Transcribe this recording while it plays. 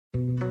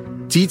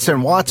Dietz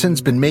and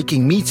Watson's been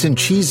making meats and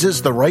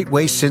cheeses the right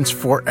way since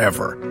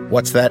forever.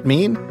 What's that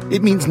mean?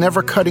 It means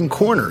never cutting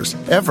corners,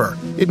 ever.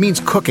 It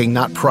means cooking,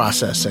 not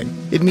processing.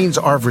 It means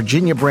our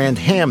Virginia brand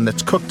ham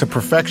that's cooked to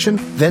perfection,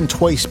 then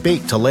twice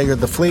baked to layer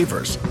the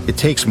flavors. It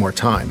takes more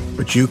time,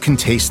 but you can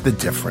taste the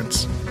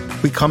difference.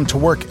 We come to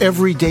work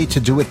every day to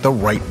do it the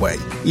right way,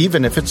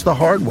 even if it's the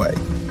hard way.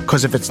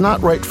 Because if it's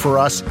not right for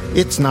us,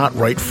 it's not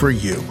right for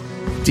you.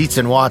 Dietz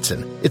and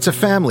Watson, it's a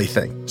family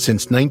thing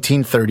since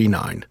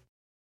 1939.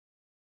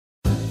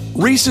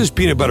 Reese's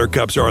peanut butter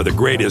cups are the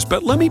greatest,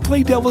 but let me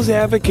play devil's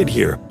advocate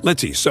here.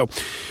 Let's see. So,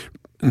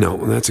 no,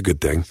 that's a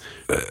good thing.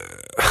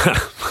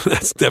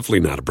 That's definitely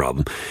not a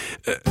problem.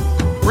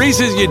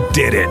 Reese's, you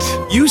did it.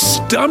 You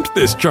stumped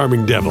this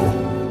charming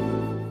devil.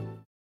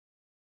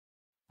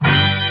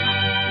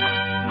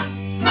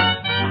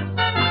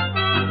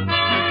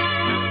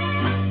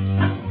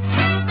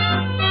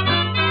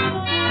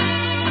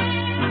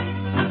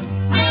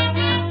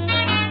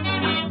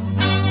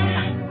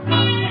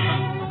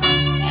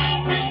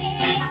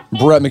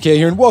 Brett McKay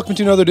here, and welcome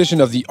to another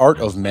edition of the Art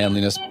of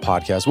Manliness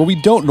podcast. Well, we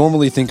don't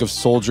normally think of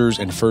soldiers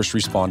and first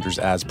responders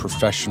as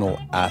professional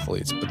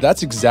athletes, but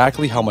that's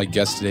exactly how my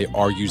guest today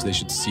argues they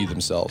should see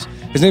themselves.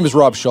 His name is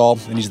Rob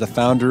Shaul, and he's the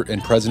founder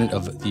and president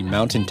of the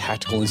Mountain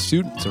Tactical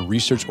Institute. It's a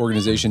research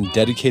organization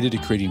dedicated to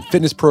creating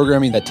fitness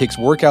programming that takes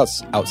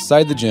workouts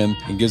outside the gym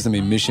and gives them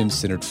a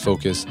mission-centered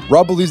focus.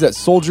 Rob believes that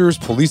soldiers,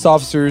 police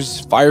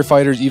officers,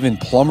 firefighters, even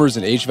plumbers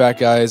and HVAC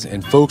guys,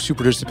 and folks who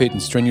participate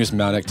in strenuous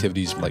mountain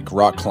activities like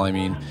rock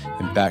climbing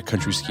and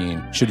backcountry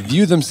skiing should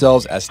view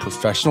themselves as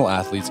professional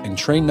athletes and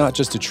train not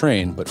just to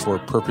train, but for a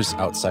purpose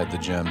outside the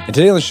gym. And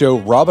today on the show,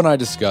 Rob and I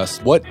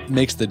discuss what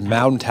makes the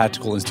Mountain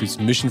Tactical Institute's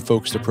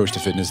mission-focused approach to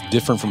fitness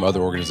different from other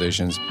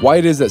organizations, why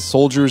it is that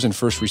soldiers and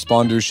first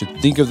responders should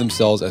think of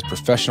themselves as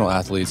professional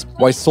athletes,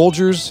 why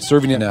soldiers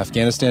serving in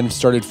Afghanistan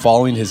started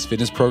following his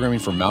fitness programming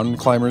for mountain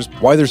climbers,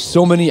 why there's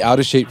so many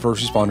out-of-shape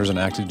first responders on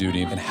active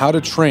duty, and how to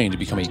train to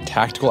become a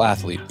tactical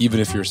athlete, even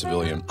if you're a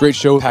civilian. Great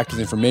show packed with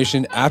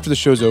information. After the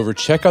show's over,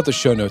 check out the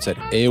show notes at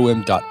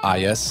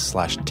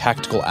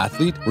aom.is/tactical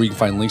athlete, where you can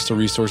find links to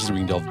resources we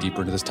can delve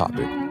deeper into this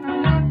topic.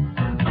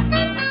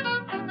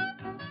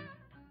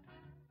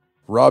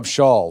 Rob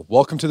Shaul,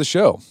 welcome to the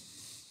show.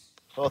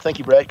 Well, thank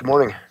you, Brett. Good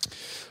morning.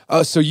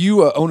 So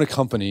you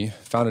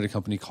founded a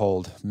company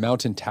called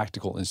Mountain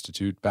Tactical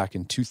Institute back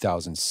in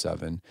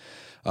 2007.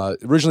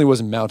 Originally it was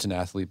a Mountain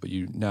Athlete, but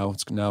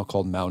it's now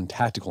called Mountain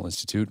Tactical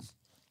Institute.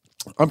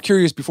 I'm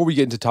curious, before we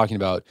get into talking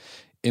about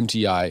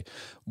MTI,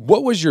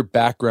 what was your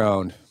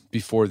background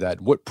before that?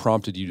 What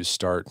prompted you to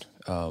start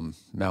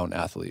Mountain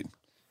Athlete?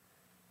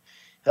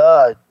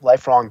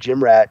 Lifelong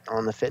gym rat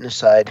on the fitness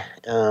side.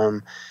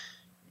 Went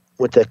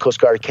to the Coast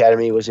Guard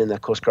Academy, was in the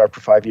Coast Guard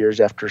for 5 years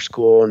after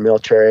school and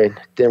military.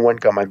 Then went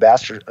and got my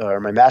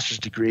master's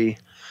degree,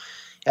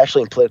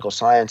 actually in political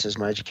science as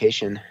my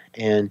education.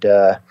 And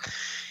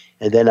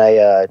then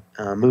I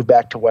moved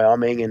back to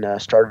Wyoming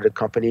and started a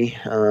company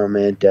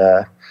and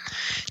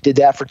did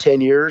that for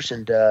 10 years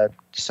and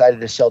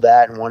decided to sell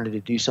that and wanted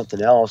to do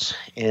something else.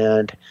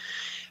 And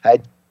I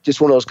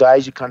just one of those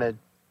guys who kind of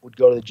would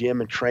go to the gym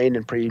and train,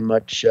 and pretty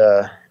much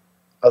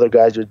other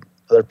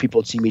people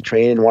would see me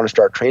train and want to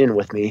start training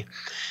with me.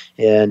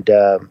 And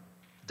I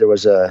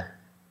was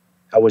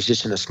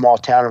just in a small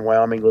town in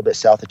Wyoming, a little bit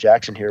south of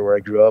Jackson here where I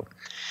grew up.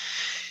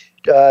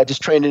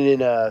 Just training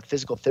in a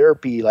physical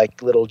therapy,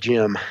 like little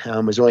gym.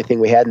 Was the only thing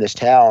we had in this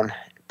town.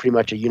 Pretty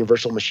much a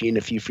universal machine,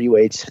 a few free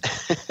weights,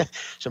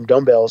 some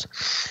dumbbells.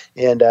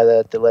 And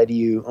the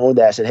lady who owned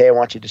that said, "Hey, I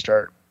want you to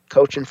start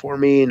coaching for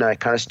me." And I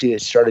kind of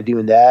started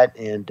doing that.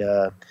 And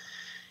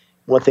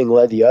one thing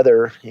led the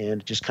other,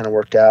 and it just kind of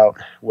worked out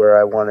where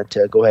I wanted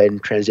to go ahead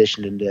and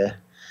transition into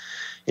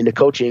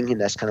coaching. And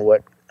that's kind of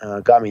what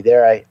got me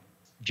there.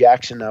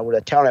 Jackson, where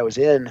the town I was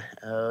in,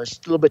 was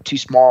a little bit too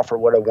small for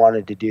what I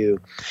wanted to do.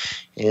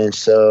 And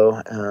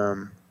so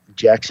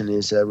Jackson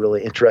is a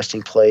really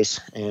interesting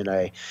place. And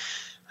I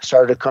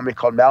started a company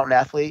called Mountain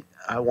Athlete.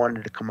 I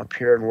wanted to come up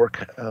here and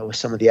work with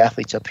some of the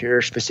athletes up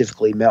here,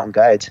 specifically mountain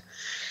guides.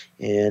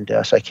 And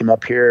so I came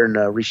up here and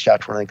reached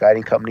out to one of the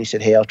guiding companies,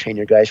 said, "Hey, I'll train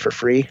your guys for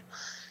free."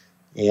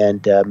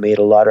 And made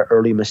a lot of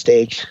early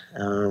mistakes.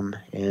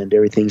 And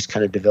everything's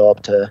kind of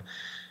developed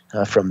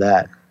from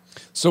that.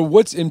 So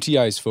what's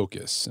MTI's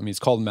focus? I mean, it's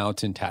called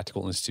Mountain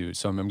Tactical Institute.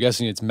 So I'm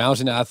guessing it's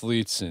mountain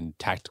athletes and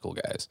tactical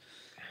guys.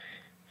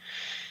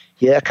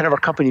 Yeah, kind of our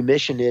company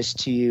mission is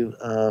to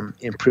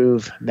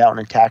improve mountain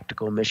and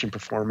tactical mission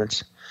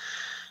performance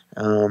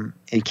and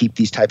keep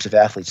these types of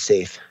athletes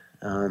safe.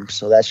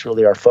 So that's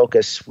really our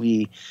focus.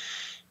 We,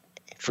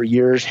 for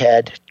years,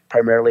 had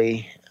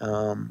primarily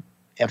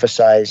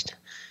emphasized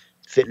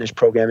fitness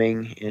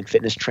programming and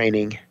fitness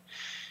training.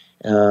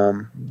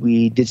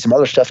 We did some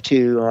other stuff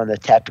too on the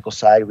tactical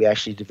side. We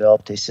actually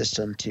developed a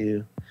system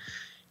to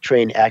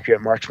train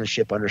accurate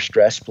marksmanship under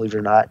stress, believe it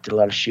or not. Did a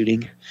lot of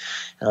shooting.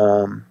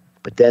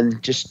 But then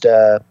just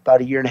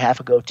about a year and a half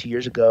ago, 2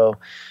 years ago,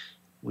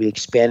 we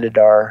expanded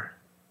our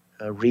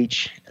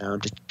reach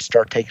to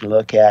start taking a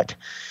look at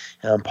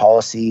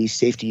policy,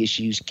 safety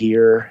issues,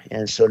 gear.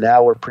 And so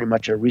now we're pretty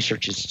much a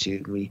research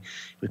institute. We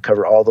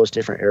cover all those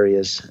different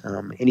areas.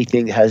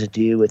 Anything that has to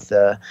do with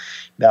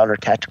mountain or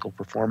tactical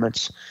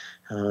performance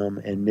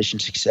and mission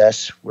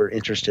success, we're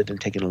interested in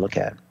taking a look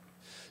at.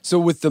 So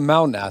with the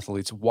mountain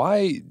athletes,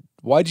 why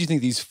do you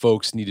think these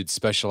folks needed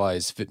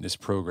specialized fitness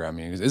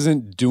programming?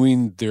 Isn't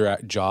doing their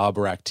job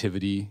or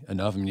activity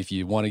enough? I mean, if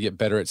you want to get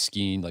better at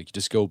skiing, like,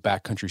 just go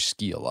backcountry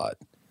ski a lot.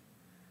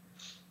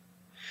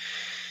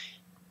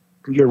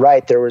 You're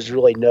right. There was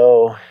really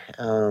no,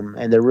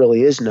 and there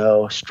really is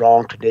no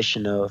strong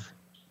tradition of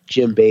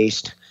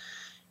gym-based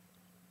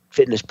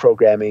fitness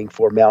programming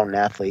for mountain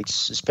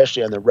athletes,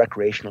 especially on the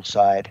recreational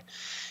side.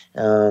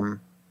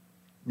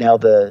 Now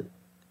the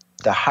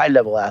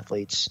high-level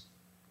athletes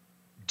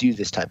do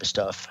this type of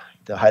stuff,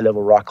 the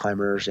high-level rock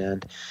climbers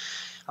and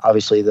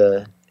obviously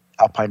the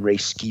alpine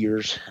race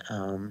skiers,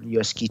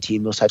 U.S. ski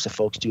team, those types of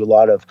folks do a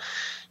lot of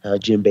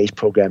gym-based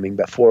programming.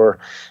 But for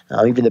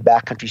even the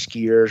backcountry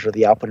skiers or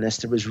the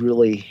alpinists, there was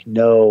really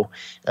no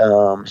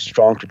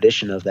strong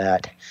tradition of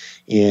that.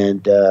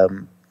 And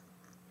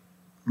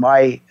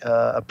my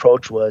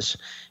approach was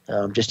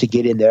just to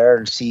get in there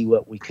and see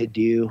what we could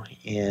do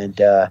and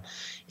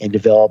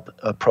develop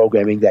a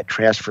programming that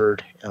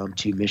transferred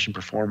to mission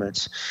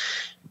performance.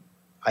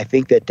 I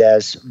think that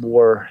as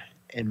more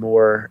and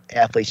more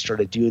athletes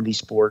started doing these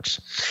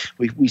sports,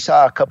 we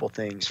saw a couple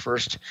things.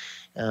 First,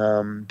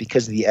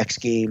 because of the X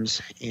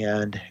Games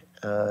and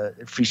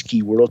Free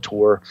Ski World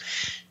Tour,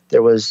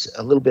 there was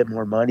a little bit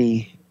more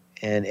money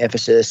and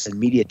emphasis and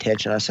media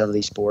attention on some of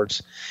these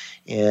sports.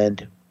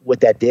 And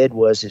what that did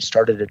was it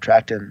started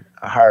attracting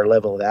a higher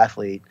level of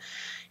athlete.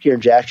 Here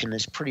in Jackson,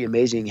 it's pretty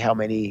amazing how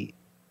many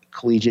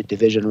collegiate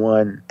Division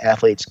I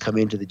athletes come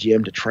into the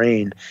gym to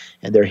train,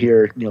 and they're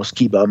here,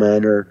 ski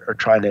bumming or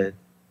trying to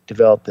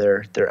develop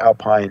their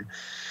alpine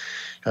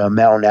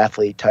mountain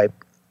athlete type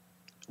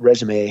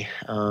resume.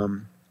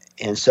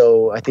 And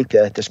so I think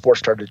that the sport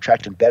started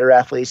attracting better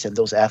athletes, and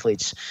those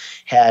athletes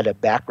had a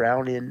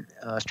background in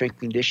strength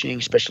and conditioning,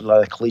 especially a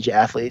lot of collegiate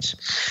athletes.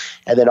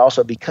 And then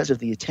also because of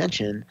the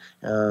attention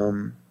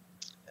on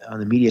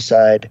the media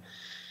side,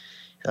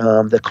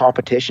 the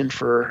competition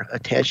for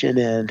attention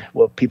and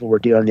what people were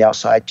doing on the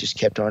outside just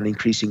kept on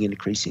increasing and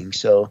increasing.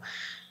 So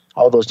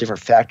all those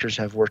different factors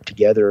have worked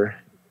together.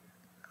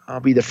 I'll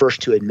be the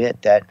first to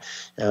admit that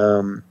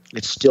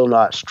it's still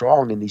not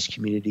strong in these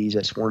communities.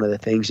 That's one of the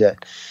things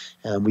that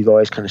we've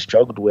always kind of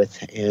struggled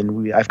with.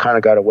 And I've kind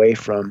of got away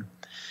from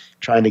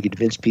trying to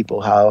convince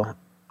people how,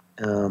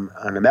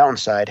 on the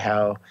mountainside,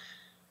 how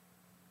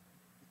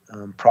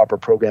proper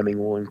programming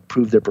will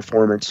improve their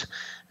performance.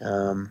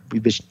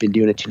 We've just been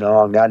doing it too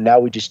long. Now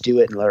we just do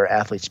it and let our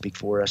athletes speak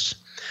for us.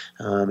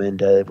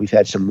 And we've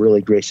had some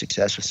really great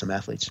success with some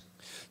athletes.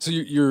 So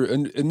your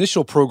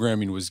initial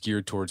programming was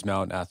geared towards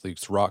mountain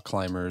athletes, rock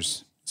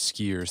climbers,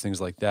 skiers,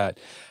 things like that.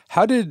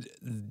 How did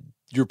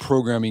your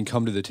programming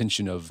come to the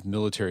attention of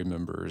military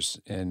members,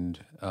 and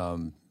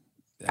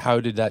how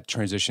did that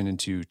transition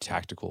into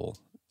tactical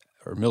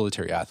or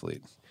military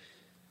athlete?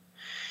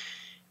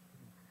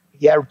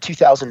 Yeah,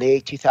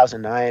 2008,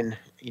 2009,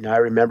 I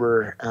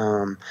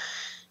remember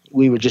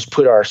we would just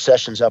put our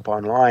sessions up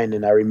online,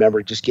 and I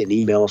remember just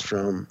getting emails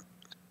from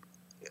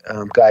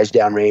guys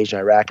downrange in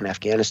Iraq and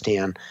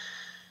Afghanistan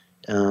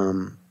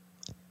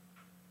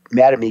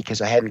mad at me because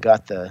I hadn't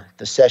got the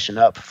session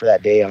up for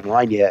that day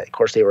online yet. Of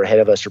course, they were ahead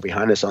of us or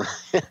behind us on,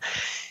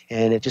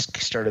 and it just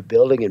started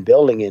building and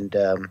building. And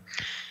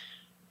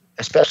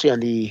especially on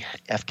the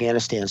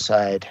Afghanistan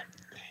side,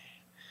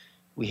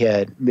 we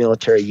had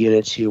military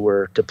units who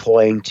were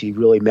deploying to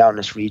really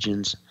mountainous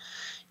regions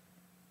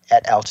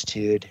at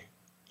altitude,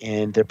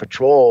 and their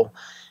patrol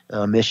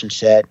mission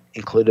set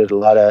included a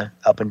lot of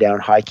up and down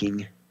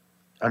hiking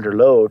under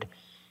load,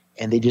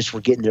 and they just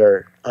were getting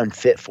there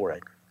unfit for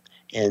it.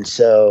 And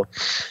so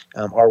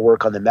our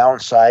work on the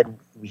mountain side,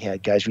 we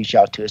had guys reach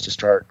out to us to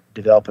start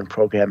developing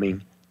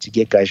programming to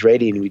get guys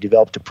ready, and we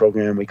developed a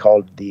program we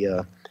called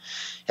the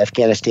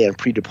Afghanistan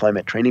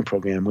Pre-Deployment Training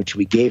Program, which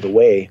we gave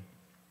away.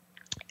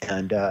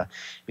 And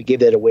we gave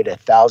that away to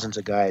thousands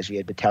of guys. We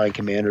had battalion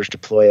commanders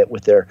deploy it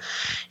with their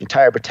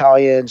entire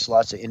battalions,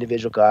 lots of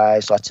individual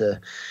guys, lots of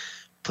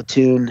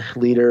platoon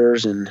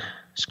leaders and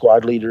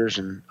squad leaders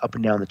and up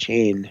and down the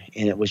chain.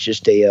 And it was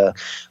just a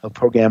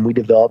program we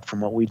developed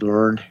from what we'd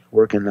learned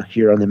working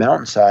here on the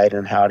mountainside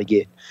on how to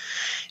get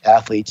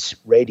athletes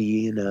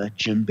ready in a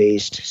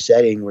gym-based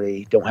setting where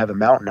they don't have a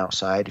mountain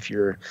outside. If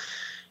you're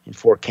in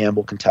Fort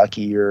Campbell,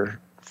 Kentucky, or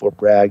Fort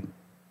Bragg,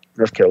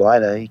 North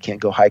Carolina, you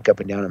can't go hike up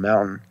and down a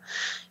mountain.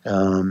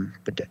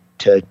 But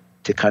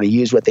to kind of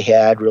use what they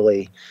had,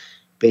 really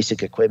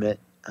basic equipment,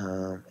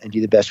 and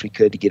do the best we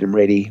could to get them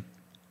ready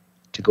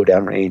to go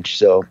downrange.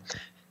 So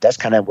that's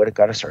kind of what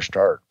got us our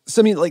start.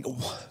 So, I mean, like,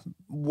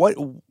 what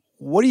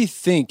do you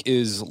think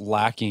is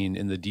lacking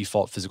in the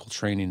default physical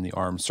training in the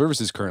armed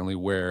services currently,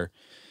 where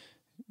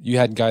you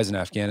had guys in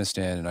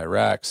Afghanistan and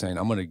Iraq saying,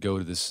 I'm going to go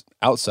to this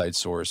outside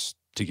source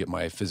to get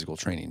my physical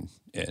training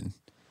in?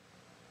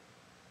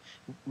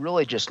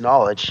 really just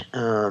knowledge.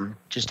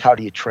 Just how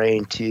do you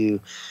train to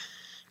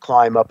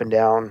climb up and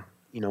down,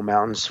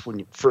 mountains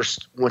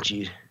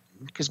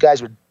because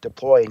guys would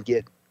deploy and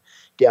get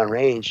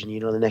downrange, and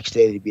the next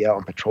day they'd be out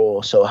on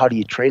patrol. So how do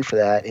you train for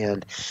that?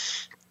 And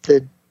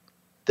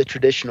the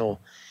traditional,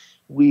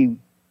 we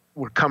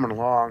were coming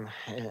along.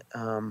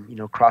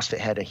 CrossFit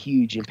had a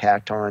huge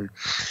impact on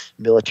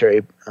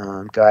military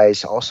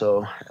guys,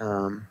 also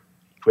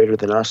greater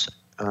than us,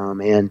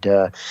 and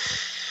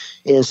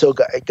so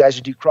guys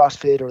would do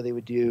CrossFit, or they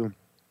would do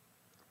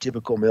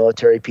typical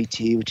military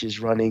PT, which is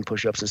running,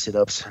 push-ups, and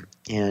sit-ups,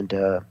 and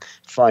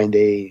find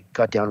they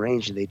got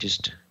downrange and they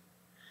just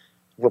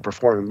weren't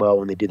performing well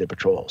when they did their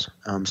patrols.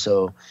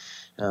 So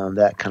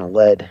that kind of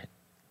led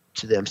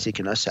to them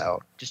seeking us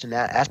out. Just in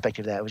that aspect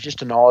of that, it was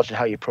just a knowledge of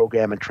how you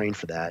program and train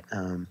for that.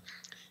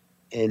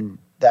 And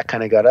that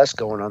kind of got us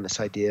going on this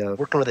idea of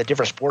working with the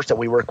different sports that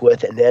we work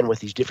with, and then with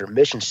these different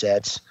mission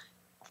sets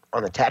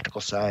on the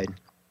tactical side.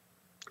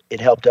 It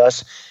helped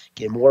us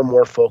get more and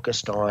more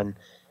focused on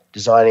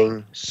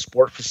designing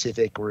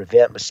sport-specific or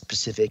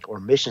event-specific or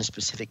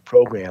mission-specific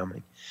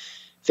programming,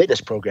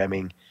 fitness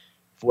programming,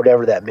 for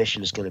whatever that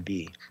mission is going to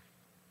be.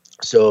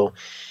 So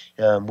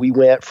we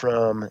went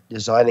from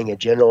designing a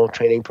general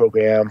training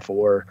program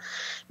for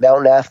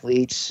mountain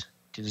athletes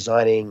to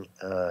designing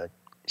a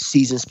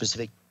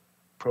season-specific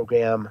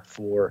program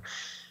for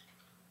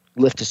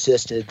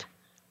lift-assisted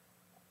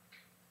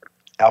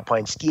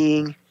alpine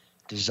skiing,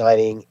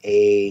 designing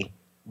a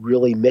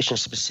really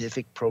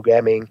mission-specific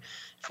programming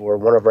for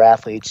one of our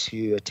athletes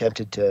who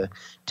attempted to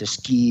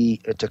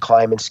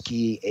climb and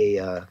ski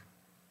a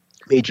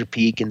major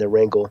peak in the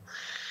Wrangell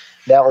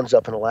Mountains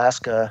up in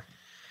Alaska.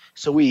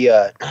 So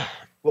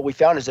what we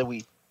found is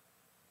that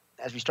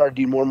as we started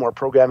doing more and more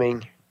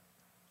programming,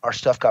 our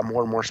stuff got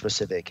more and more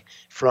specific,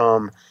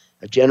 from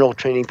a general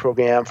training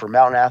program for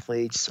mountain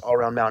athletes,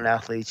 all-around mountain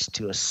athletes,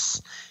 to a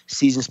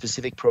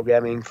season-specific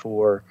programming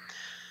for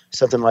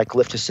something like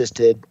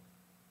lift-assisted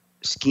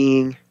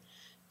skiing,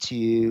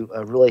 to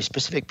a really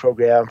specific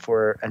program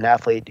for an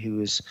athlete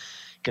who's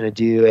going to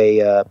do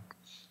a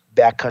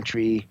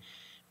backcountry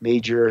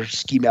major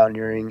ski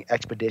mountaineering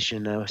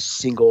expedition, a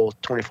single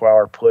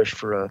 24-hour push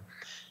for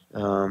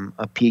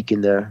a peak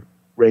in the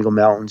Wrangell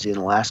Mountains in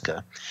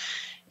Alaska.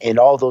 And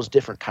all those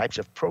different types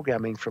of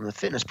programming from the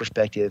fitness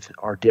perspective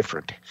are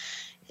different.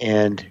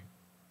 And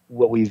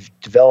what we've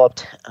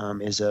developed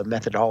is a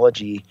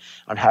methodology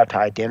on how to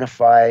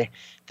identify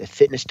the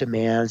fitness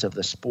demands of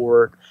the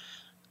sport,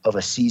 of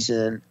a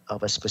season,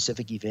 of a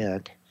specific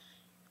event,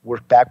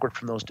 work backward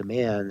from those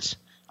demands,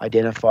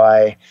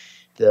 identify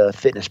the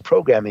fitness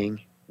programming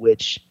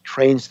which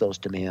trains those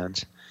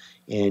demands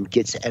and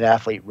gets an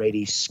athlete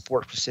ready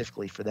sport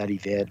specifically for that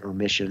event or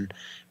mission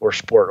or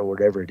sport or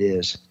whatever it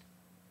is.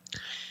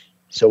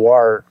 So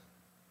our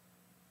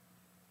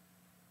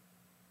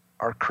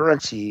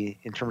currency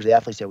in terms of the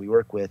athletes that we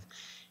work with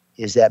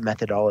is that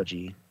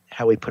methodology,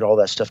 how we put all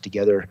that stuff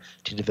together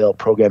to develop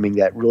programming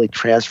that really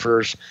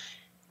transfers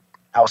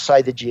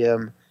outside the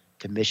gym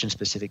to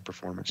mission-specific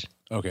performance.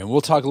 Okay, and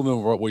we'll talk a little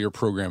bit about what your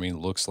programming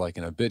looks like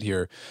in a bit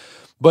here.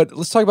 But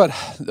let's talk about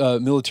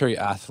military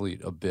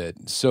athlete a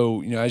bit.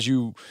 So, as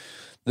the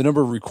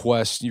number of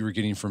requests you were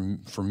getting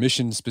for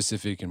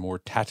mission-specific and more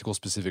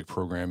tactical-specific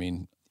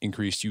programming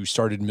increased, you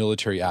started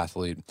military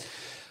athlete.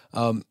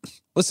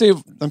 Let's say,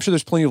 I'm sure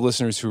there's plenty of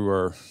listeners who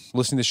are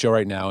listening to the show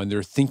right now and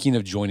they're thinking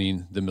of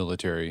joining the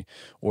military,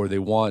 or they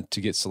want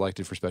to get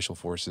selected for special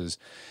forces.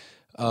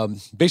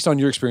 Based on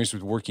your experience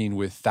with working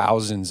with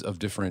thousands of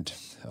different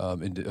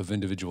of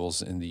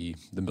individuals in the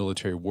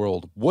military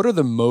world, what are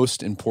the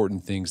most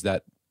important things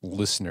that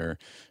listener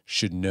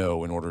should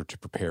know in order to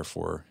prepare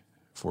for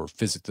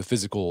the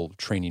physical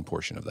training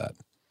portion of that?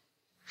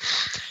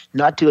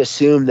 Not to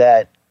assume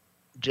that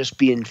just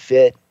being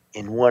fit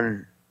in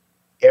one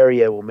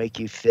area will make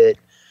you fit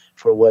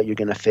for what you're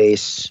going to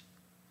face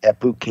at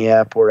boot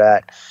camp or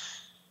at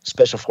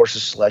special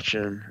forces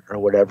selection or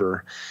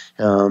whatever.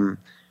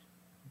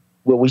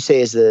 What we say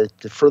is that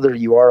the further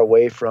you are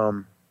away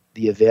from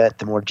the event,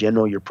 the more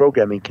general your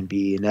programming can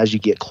be. And as you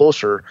get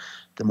closer,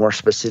 the more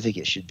specific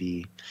it should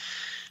be.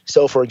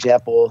 So, for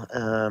example,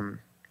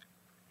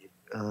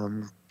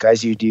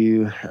 guys who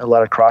do a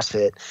lot of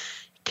CrossFit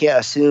can't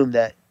assume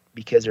that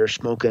because they're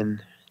smoking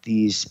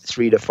these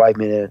 3 to 5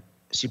 minute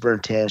super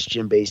intense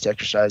gym-based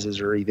exercises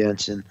or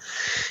events in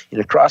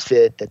a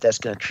CrossFit that's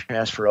going to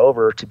transfer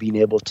over to being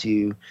able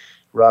to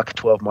rock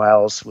 12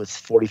 miles with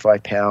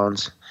 45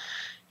 pounds,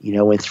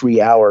 in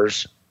 3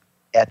 hours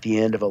at the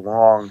end of a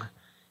long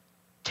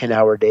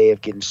 10-hour day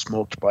of getting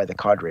smoked by the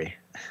cadre.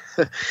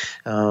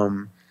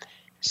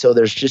 So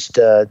there's just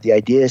the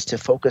idea is to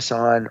focus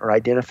on or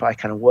identify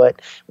kind of what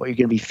you're going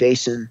to be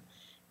facing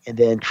and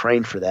then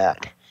train for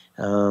that.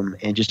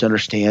 And just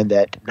understand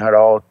that not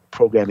all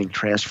programming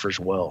transfers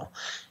well,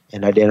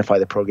 and identify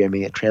the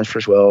programming that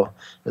transfers well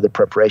or the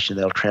preparation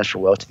that'll transfer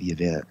well to the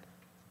event.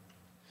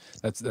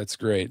 That's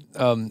great.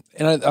 And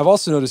I've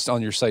also noticed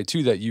on your site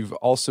too that you've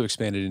also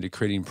expanded into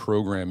creating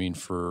programming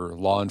for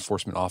law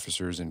enforcement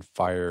officers and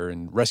fire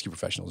and rescue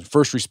professionals and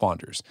first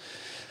responders.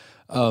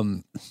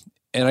 And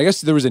I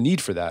guess there was a need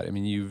for that. I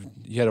mean,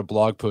 you had a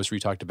blog post where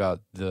you talked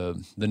about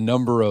the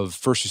number of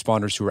first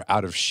responders who are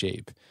out of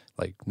shape,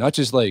 like not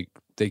just like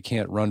they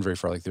can't run very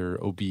far, like they're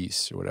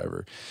obese or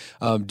whatever.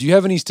 Do you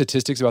have any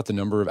statistics about the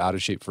number of out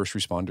of shape first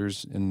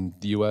responders in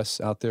the U.S.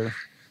 out there?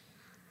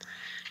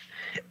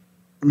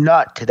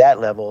 Not to that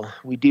level.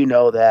 We do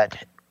know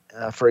that,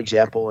 for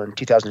example, in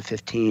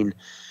 2015,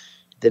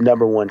 the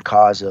number one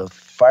cause of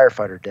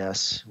firefighter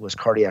deaths was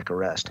cardiac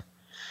arrest,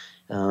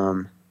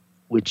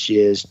 which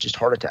is just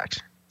heart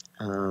attacks.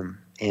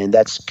 And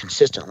that's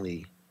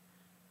consistently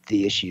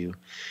the issue.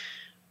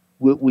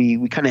 What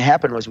we kind of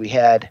happened was we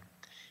had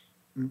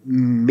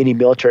many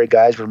military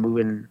guys were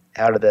moving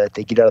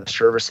they get out of the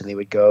service and they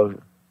would go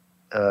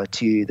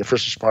to the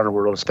first responder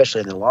world,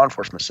 especially on the law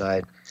enforcement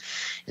side.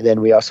 And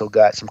then we also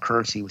got some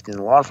currency within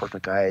the law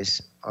enforcement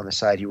guys on the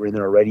side who were in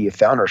there already, who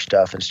found our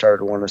stuff and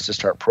started wanting us to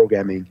start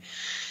programming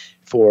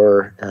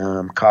for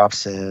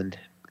cops and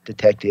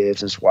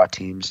detectives and SWAT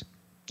teams.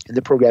 And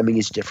the programming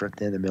is different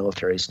than the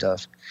military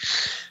stuff.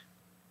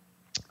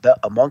 But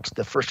amongst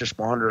the first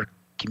responder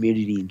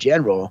community in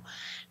general,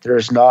 there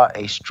is not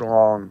a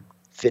strong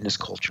fitness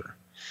culture.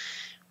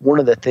 One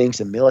of the things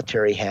the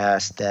military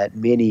has that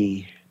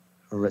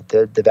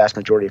the vast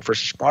majority of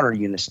first responder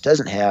units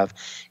doesn't have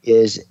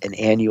is an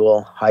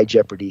annual high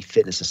jeopardy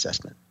fitness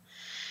assessment.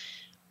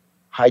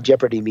 High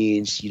jeopardy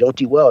means you don't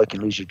do well, you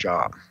can lose your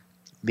job.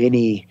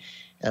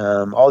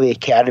 All the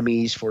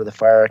academies, for the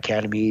fire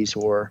academies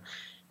or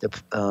the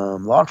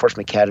law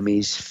enforcement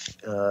academies,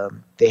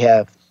 they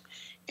have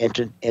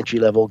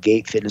entry-level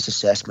gait fitness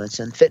assessments,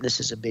 and fitness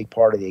is a big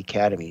part of the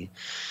academy.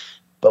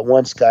 But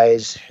once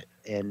guys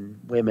and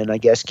women, I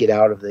guess, get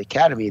out of the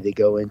academy, they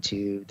go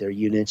into their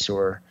units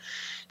or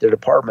their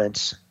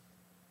departments.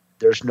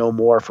 There's no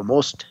more, for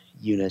most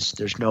units,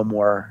 there's no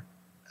more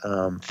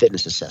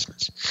fitness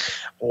assessments.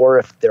 Or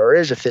if there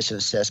is a fitness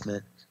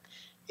assessment,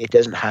 it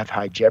doesn't have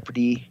high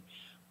jeopardy,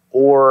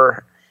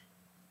 or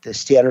the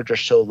standards are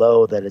so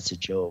low that it's a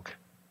joke.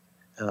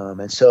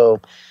 And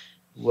so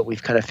what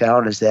we've kind of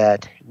found is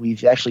that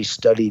we've actually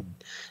studied,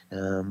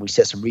 we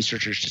set some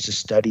researchers just to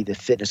study the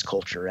fitness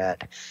culture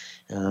at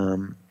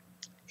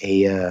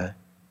a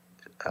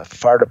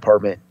fire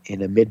department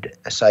in a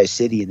mid-sized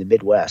city in the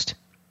Midwest.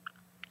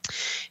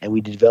 And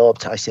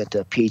I sent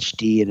a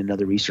PhD and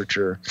another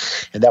researcher,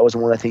 and that was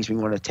one of the things we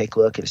wanted to take a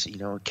look at is,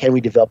 can we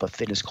develop a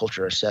fitness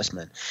culture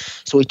assessment?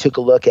 So we took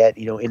a look at,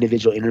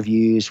 individual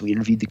interviews. We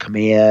interviewed the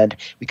command.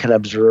 We kind of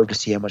observed to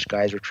see how much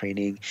guys were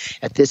training.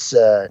 At this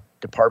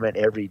department,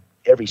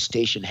 every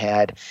station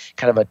had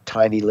kind of a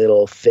tiny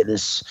little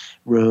fitness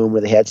room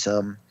where they had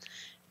some,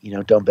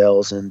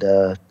 dumbbells and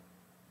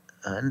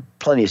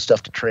plenty of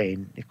stuff to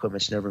train.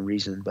 Equipment's never a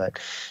reason, but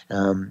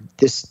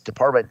this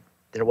department,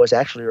 there was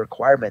actually a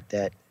requirement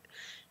that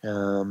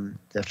the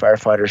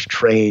firefighters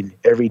train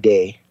every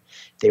day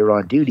they were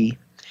on duty,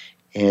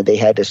 and they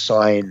had to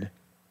sign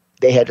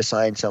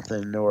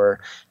something, or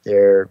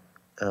their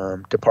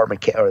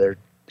department or their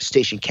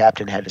station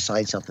captain had to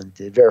sign something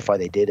to verify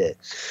they did it.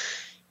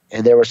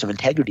 And there were some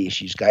integrity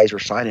issues. Guys were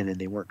signing and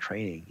they weren't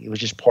training. It was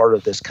just part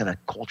of this kind of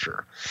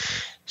culture.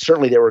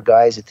 Certainly there were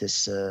guys at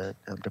this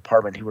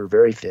department who were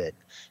very fit,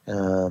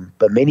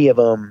 but many of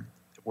them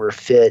were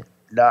fit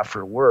not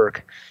for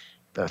work,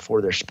 but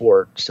for their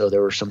sport. So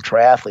there were some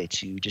triathletes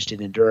who just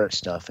did endurance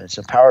stuff, and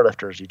some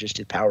powerlifters who just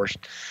did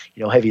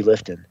heavy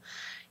lifting.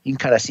 You can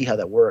kind of see how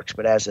that works.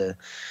 But so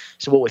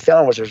what we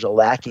found was there's a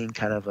lacking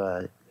kind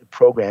of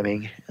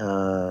programming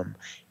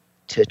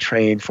to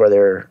train for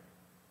their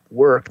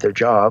work, their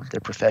job, their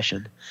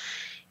profession,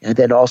 and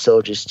then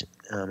also just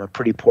a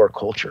pretty poor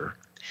culture.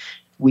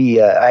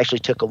 We actually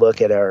took a look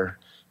at the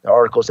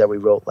articles that we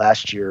wrote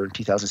last year in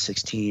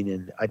 2016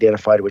 and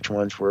identified which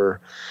ones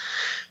were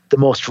the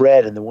most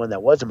read, and the one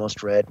that was the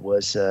most read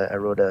was I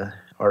wrote an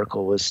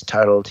article was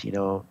titled,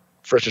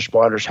 First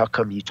Responders, How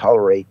Come You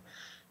Tolerate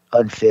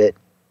Unfit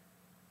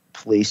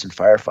Police and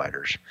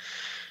Firefighters?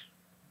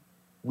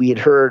 We had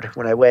heard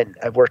when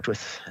I've worked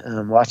with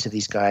lots of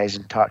these guys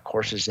and taught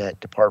courses at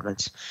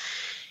departments,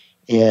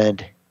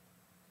 and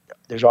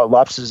there's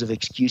lots of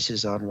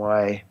excuses on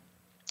why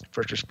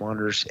first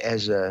responders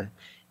as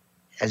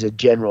a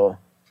general,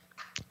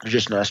 there's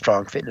just not a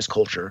strong fitness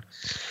culture.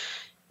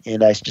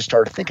 And I just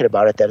started thinking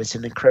about it, that it's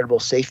an incredible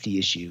safety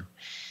issue.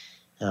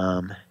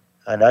 An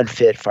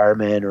unfit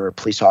fireman or a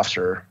police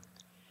officer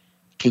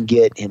can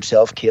get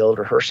himself killed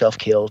or herself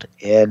killed,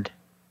 and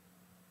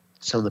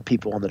some of the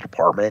people in the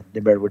department,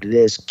 no matter what it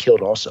is,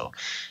 killed also.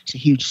 It's a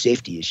huge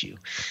safety issue,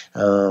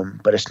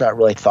 but it's not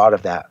really thought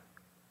of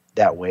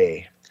that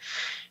way.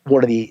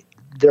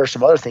 There are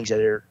some other things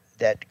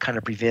that kind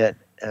of prevent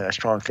a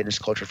strong fitness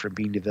culture from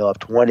being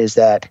developed. One is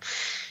that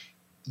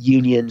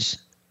unions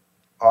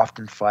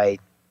often fight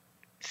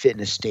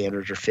fitness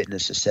standards or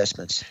fitness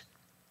assessments.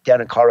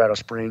 down in Colorado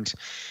Springs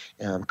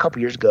a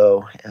couple years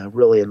ago,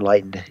 really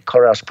enlightened.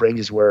 Colorado Springs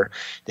is where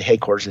the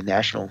headquarters of the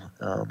National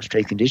Strength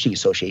and Conditioning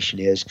Association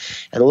is.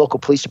 And the local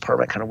police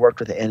department kind of worked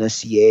with the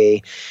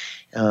NSCA,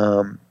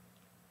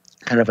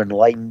 kind of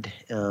enlightened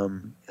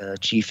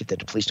chief at the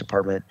police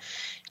department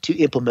to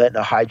implement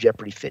a high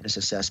jeopardy fitness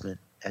assessment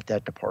at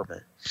that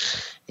department.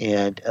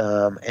 And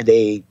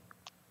they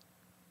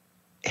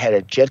had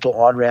a gentle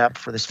on-ramp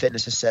for this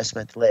fitness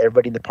assessment to let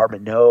everybody in the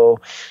department know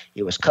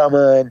it was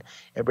coming.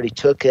 Everybody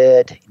took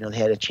it. They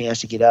had a chance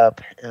to get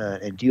up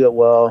and do it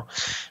well.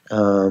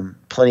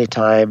 Plenty of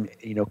time.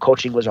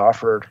 Coaching was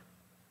offered.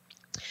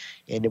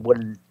 And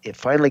when it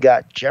finally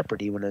got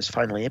jeopardy, when it was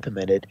finally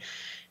implemented,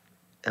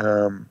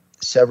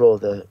 several of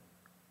the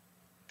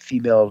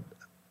female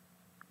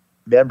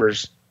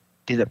members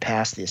didn't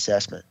pass the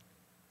assessment.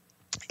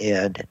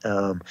 And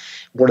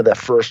one of the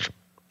first –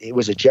 it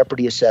was a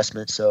jeopardy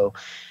assessment, so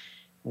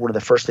one of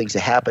the first things that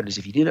happened is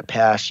if you didn't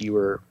pass, you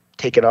were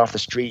taken off the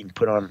street and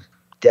put on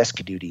desk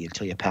duty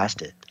until you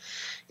passed it.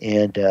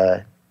 And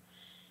there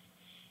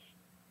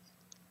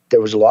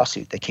was a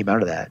lawsuit that came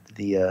out of that.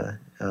 The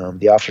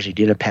officers who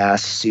didn't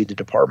pass sued the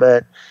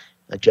department.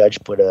 A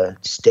judge put a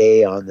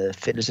stay on the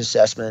fitness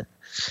assessment.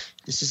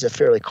 This is a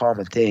fairly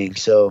common thing.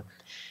 So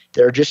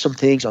there are just some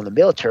things on the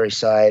military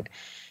side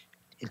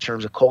in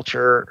terms of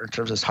culture, in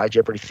terms of this high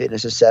jeopardy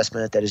fitness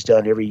assessment that is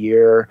done every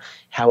year,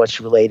 how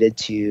it's related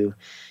to,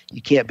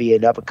 you can't be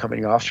an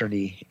up-and-coming officer in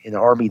the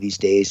Army these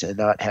days and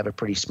not have a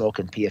pretty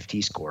smoking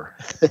PFT score.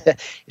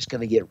 It's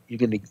going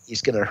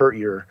to hurt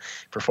your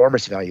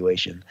performance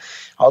evaluation.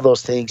 All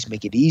those things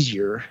make it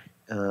easier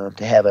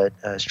to have a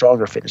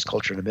stronger fitness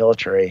culture in the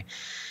military,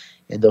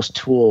 and those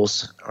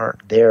tools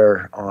aren't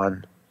there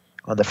on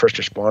the first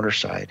responder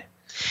side.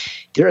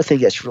 The other thing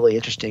that's really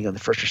interesting on the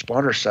first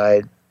responder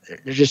side,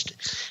 there's just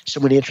so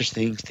many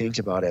interesting things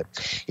about it,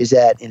 is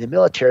that in the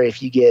military,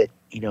 if you get,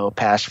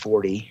 past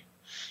 40,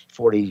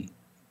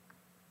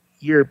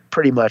 you're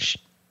pretty much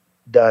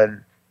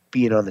done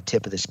being on the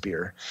tip of the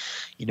spear.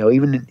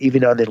 Even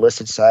on the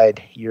enlisted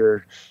side,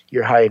 you're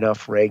high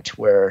enough ranked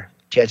where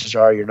chances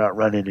are you're not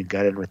running and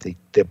gunning with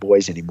the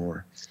boys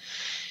anymore.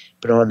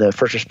 But on the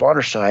first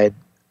responder side,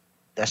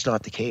 that's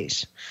not the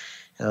case.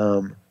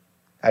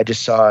 I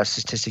just saw a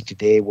statistic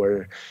today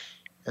where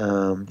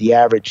the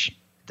average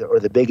or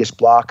the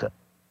biggest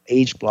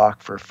age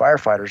block for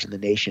firefighters in the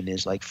nation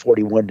is like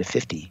 41 to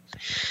 50.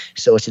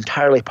 So it's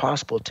entirely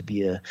possible to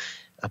be a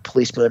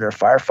policeman or a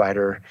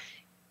firefighter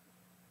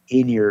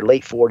in your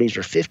late 40s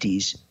or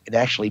 50s and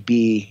actually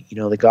be,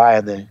 the guy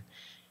on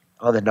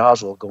the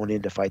nozzle going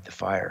in to fight the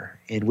fire.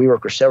 And we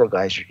work with several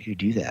guys who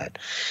do that.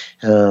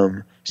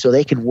 So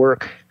they can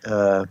work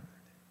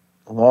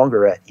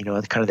longer at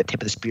kind of the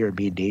tip of the spear and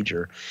be in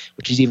danger,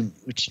 which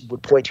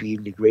would point to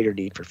even a greater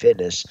need for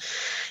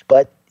fitness.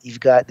 But you've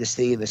got this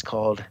thing that's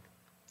called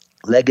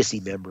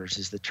legacy members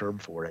is the term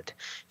for it.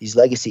 These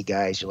legacy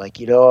guys are like,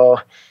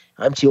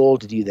 I'm too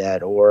old to do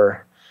that,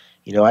 or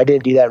I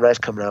didn't do that when I was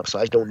coming up, so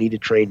I don't need to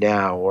train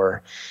now,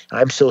 or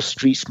I'm so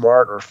street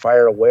smart or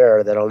fire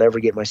aware that I'll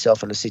never get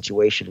myself in a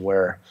situation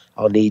where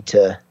I'll need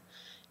to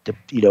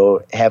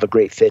have a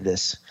great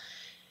fitness.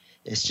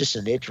 It's just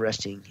an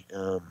interesting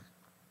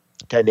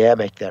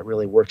dynamic that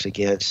really works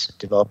against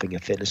developing a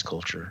fitness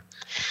culture.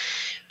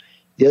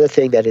 The other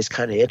thing that is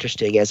kind of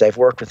interesting, as I've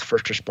worked with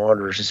first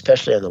responders,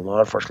 especially on the law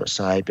enforcement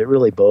side, but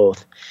really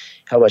both,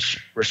 how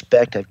much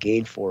respect I've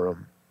gained for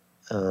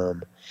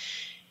them.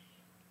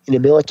 In the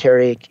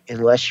military,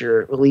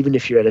 even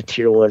if you're at a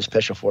Tier 1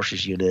 Special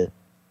Forces unit,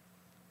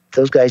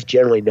 those guys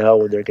generally know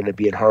when they're going to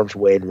be in harm's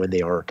way and when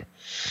they aren't.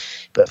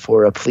 But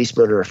for a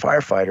policeman or a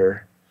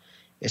firefighter,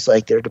 it's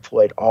like they're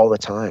deployed all the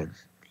time.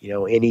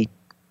 Any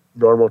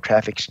normal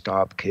traffic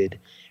stop could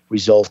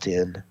result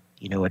in,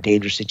 a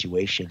dangerous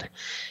situation.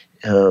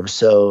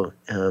 So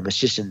it's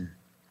just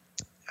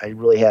I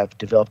really have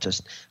developed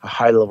a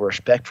high level of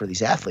respect for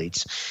these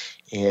athletes,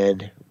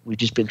 and we've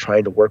just been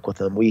trying to work with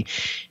them. We,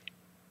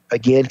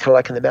 again, kind of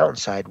like on the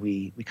mountainside,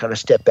 we kind of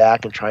step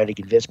back and try to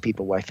convince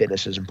people why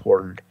fitness is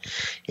important.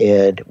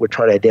 And we're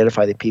trying to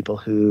identify the people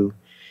who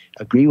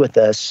agree with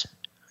us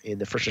in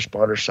the first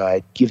responder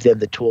side, give them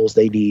the tools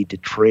they need to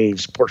train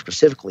sport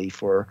specifically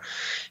for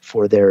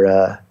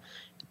their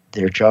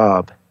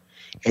job,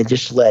 and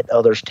just let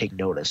others take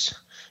notice.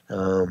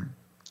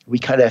 We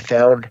kind of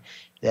found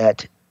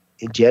that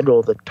in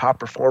general, the top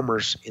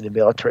performers in the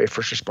military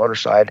first responder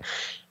side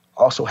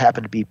also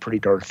happen to be pretty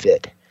darn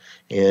fit.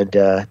 And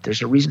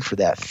there's a reason for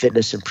that.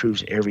 Fitness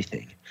improves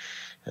everything.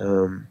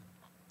 If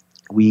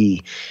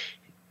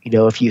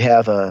you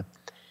have a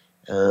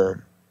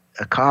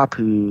cop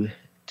who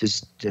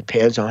just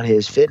depends on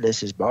his fitness,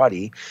 his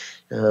body,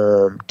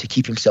 to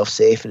keep himself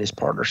safe and his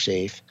partner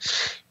safe,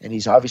 and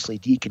he's obviously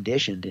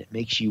deconditioned, it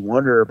makes you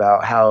wonder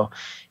about how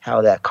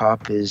that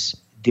cop is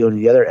doing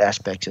the other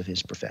aspects of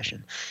his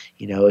profession.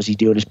 Is he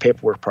doing his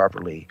paperwork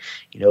properly?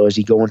 Is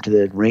he going to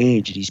the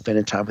range? Is he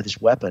spending time with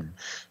his weapon?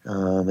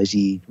 Is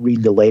he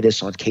reading the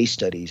latest on case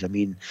studies? I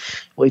mean,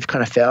 what we've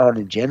kind of found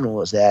in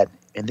general is that,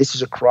 and this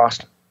is across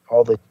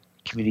all the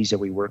communities that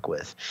we work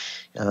with.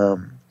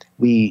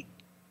 The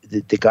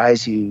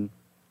guys who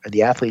are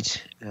the athletes,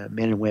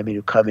 men and women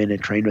who come in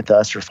and train with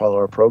us or follow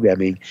our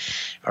programming,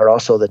 are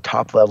also the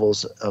top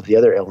levels of the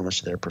other elements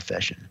of their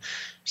profession.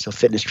 So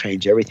fitness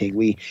trains everything.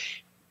 We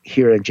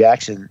here in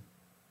Jackson,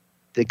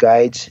 the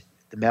guides,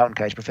 the mountain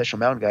guides, professional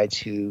mountain guides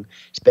who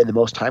spend the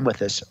most time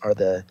with us are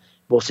the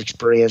most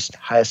experienced,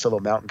 highest level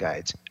mountain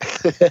guides.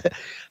 The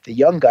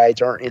young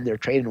guides aren't in there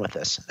training with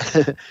us.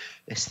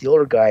 It's the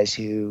older guys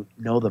who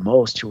know the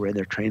most who are in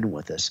there training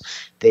with us.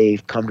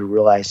 They've come to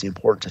realize the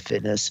importance of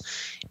fitness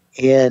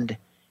and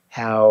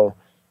how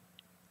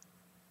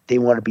they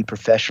want to be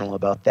professional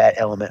about that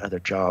element of their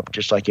job,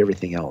 just like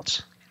everything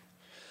else.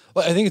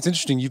 Well, I think it's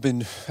interesting.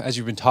 As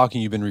you've been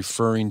talking, you've been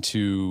referring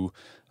to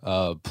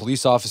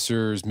police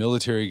officers,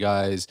 military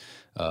guys,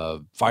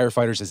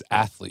 firefighters as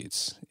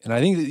athletes. And I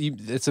think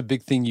that that's a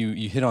big thing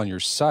you hit on your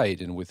site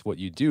and with what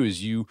you do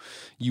is you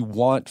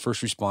want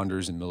first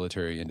responders and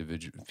military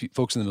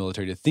folks in the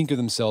military to think of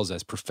themselves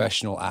as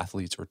professional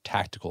athletes or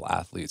tactical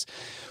athletes.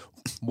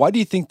 Why do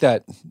you think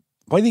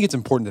it's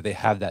important that they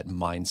have that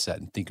mindset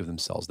and think of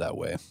themselves that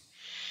way?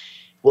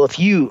 Well, if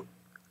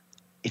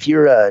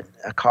you're a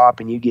cop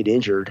and you get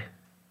injured,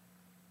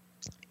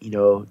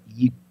 you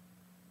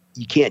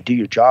can't do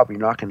your job. You're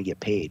not going to get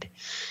paid.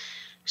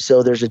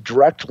 So there's a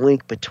direct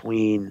link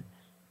between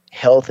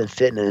health and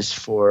fitness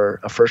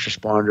for a first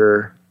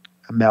responder,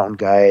 a mountain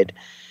guide,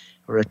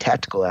 or a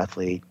tactical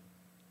athlete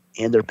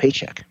and their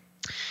paycheck.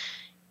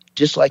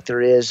 Just like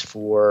there is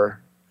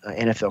for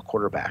an NFL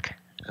quarterback.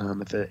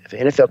 If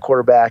an NFL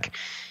quarterback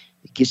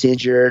gets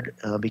injured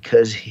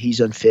because he's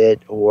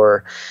unfit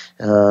or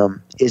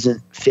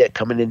isn't fit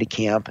coming into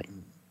camp,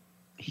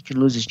 he can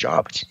lose his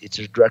job. It's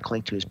a direct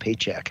link to his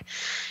paycheck.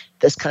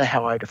 That's kind of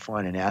how I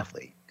define an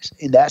athlete.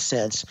 In that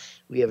sense,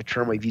 we have a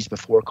term we've used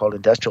before called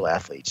industrial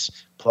athletes,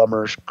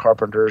 plumbers,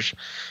 carpenters,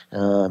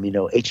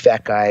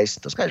 HVAC guys.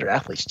 Those guys are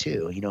athletes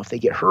too. If they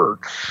get hurt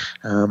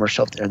or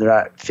something, or they're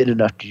not fit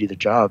enough to do the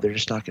job, they're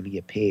just not going to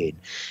get paid.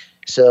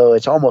 So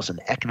it's almost an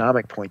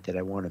economic point that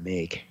I want to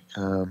make.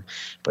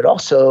 But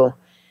also,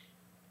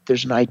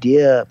 there's an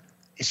idea.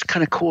 It's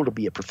kind of cool to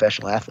be a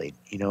professional athlete.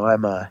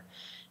 I'm a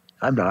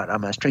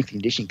strength and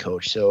conditioning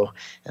coach, so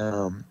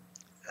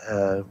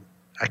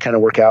I kind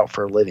of work out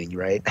for a living,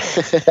 right?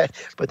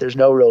 But there's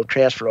no real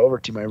transfer over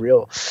to my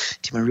real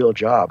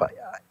job.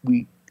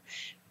 We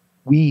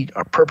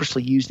are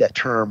purposely use that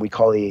term. We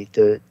call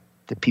the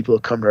people who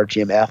come to our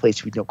gym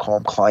athletes. We don't call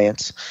them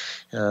clients.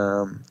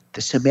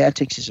 The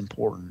semantics is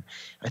important.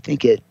 I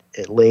think it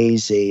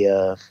brings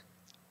a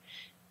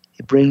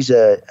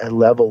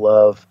level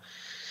of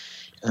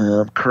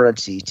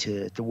currency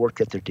to the work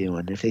that they're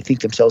doing. If they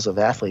think themselves of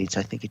athletes,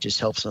 I think it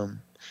just helps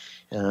them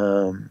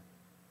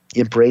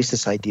embrace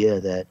this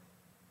idea that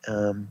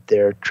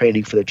they're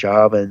training for the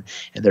job and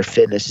their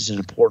fitness is an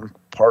important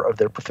part of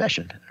their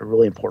profession, a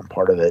really important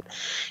part of it.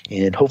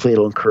 And hopefully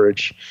it'll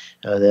encourage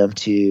them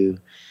to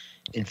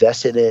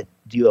invest in it,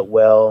 do it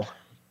well,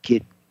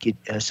 get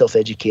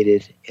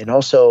self-educated, and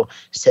also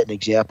set an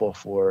example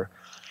for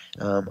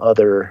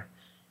other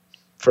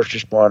first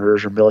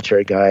responders or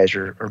military guys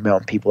or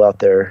mountain people out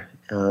there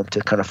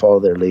to kind of follow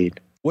their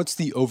lead. What's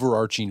the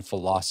overarching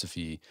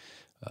philosophy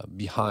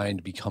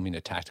behind becoming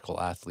a tactical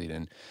athlete?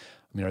 And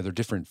are there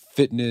different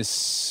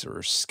fitness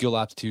or skill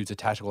aptitudes a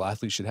tactical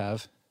athlete should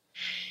have?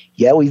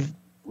 Yeah, we've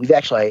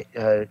actually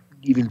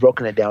even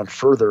broken it down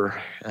further.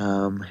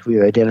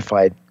 We've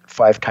identified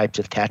 5 types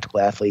of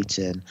tactical athletes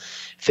and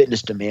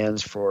fitness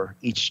demands for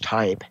each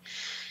type.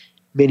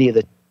 Many of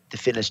the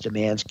fitness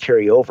demands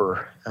carry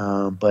over,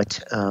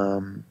 but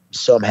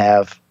some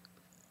have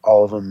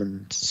all of them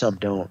and some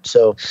don't.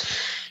 So,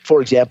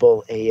 for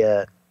example,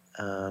 a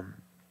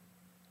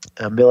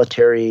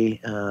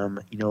military,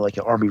 like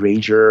an Army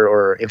Ranger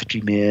or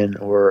infantryman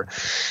or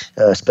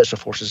a Special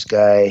Forces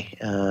guy,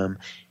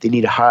 they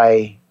need a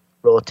high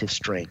relative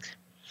strength.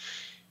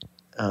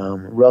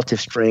 Relative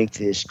strength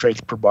is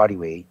strength per body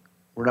weight.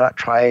 We're not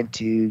trying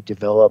to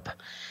develop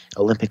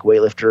Olympic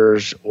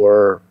weightlifters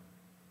or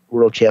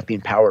world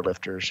champion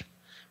powerlifters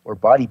or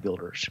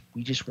bodybuilders.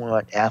 We just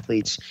want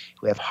athletes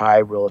who have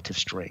high relative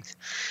strength.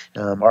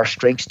 Our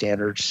strength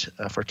standards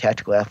for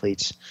tactical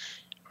athletes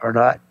are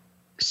not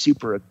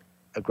super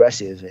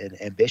aggressive and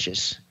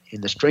ambitious.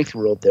 In the strength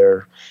world,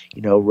 they're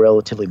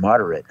relatively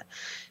moderate.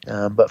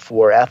 But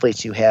for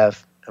athletes who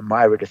have a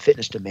myriad of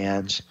fitness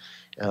demands,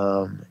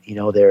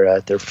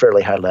 they're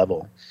fairly high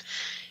level.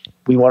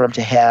 We want them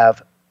to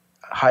have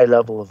a high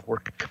level of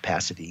work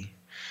capacity.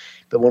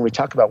 But when we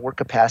talk about work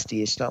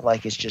capacity, it's not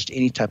like it's just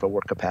any type of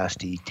work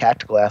capacity.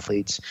 Tactical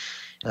athletes,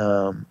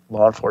 law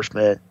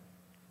enforcement,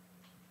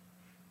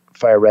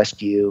 fire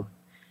rescue,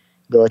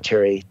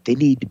 military, they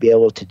need to be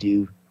able to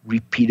do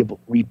repeatable.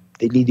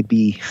 They need to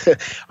be on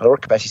the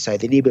work capacity side.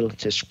 They need to be able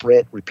to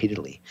sprint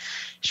repeatedly,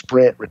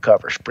 sprint,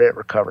 recover, sprint,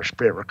 recover,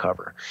 sprint,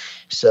 recover.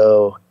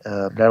 So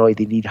not only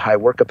they need high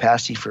work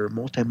capacity for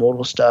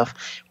multimodal stuff,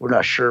 we're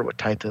not sure what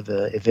type of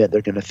event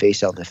they're going to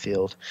face out in the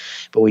field,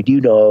 but we do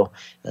know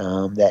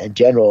that in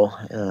general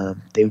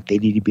they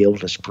need to be able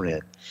to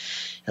sprint.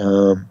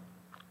 On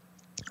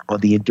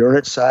the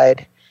endurance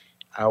side,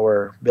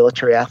 our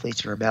military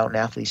athletes and our mountain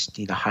athletes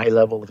need a high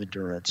level of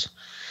endurance.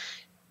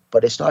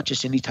 But it's not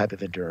just any type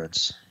of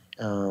endurance.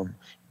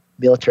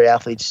 Military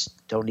athletes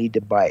don't need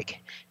to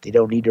bike. They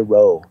don't need to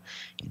row.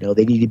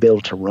 They need to be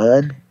able to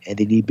run, and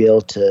they need to be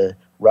able to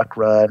ruck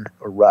run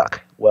or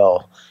ruck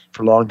well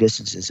for long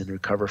distances and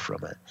recover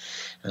from it.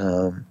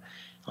 On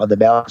the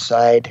mountain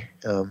side,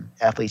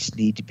 athletes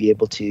need to be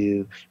able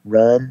to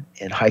run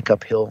and hike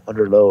uphill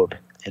under load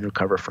and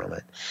recover from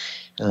it.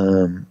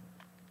 On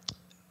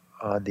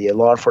the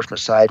law enforcement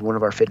side, one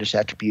of our fitness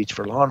attributes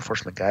for law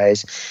enforcement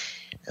guys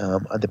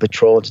on the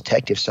patrol and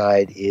detective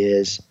side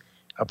is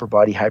upper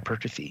body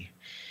hypertrophy.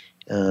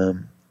 A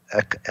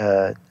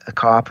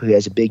cop who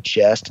has a big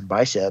chest and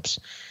biceps,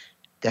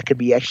 that could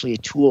be actually a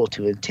tool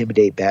to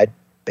intimidate bad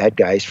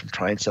guys from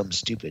trying something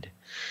stupid.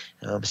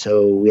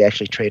 So we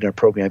actually train our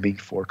programming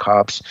for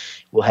cops.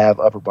 We'll have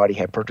upper body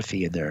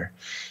hypertrophy in there,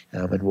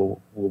 and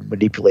we'll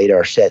manipulate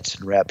our sets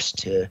and reps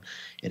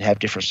and have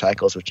different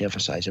cycles which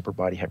emphasize upper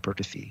body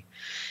hypertrophy.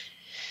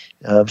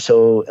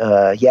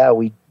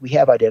 We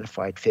have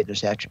identified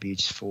fitness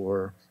attributes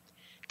for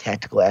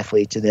tactical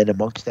athletes, and then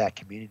amongst that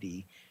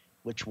community,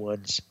 which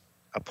ones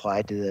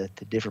apply to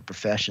the different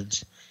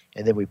professions,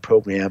 and then we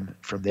program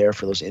from there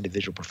for those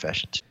individual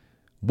professions.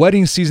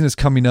 Wedding season is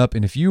coming up,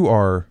 and if you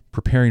are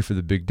preparing for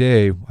the big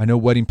day, I know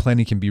wedding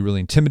planning can be really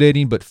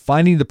intimidating, but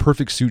finding the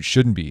perfect suit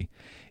shouldn't be.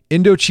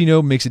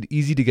 Indochino makes it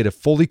easy to get a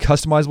fully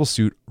customizable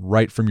suit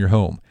right from your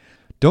home.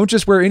 Don't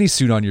just wear any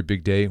suit on your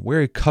big day,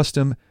 wear a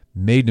custom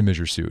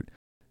made-to-measure suit.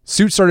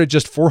 Suits start at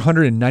just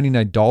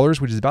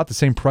 $499, which is about the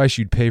same price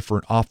you'd pay for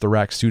an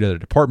off-the-rack suit at a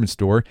department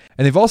store,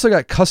 and they've also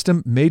got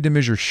custom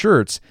made-to-measure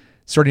shirts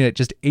starting at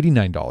just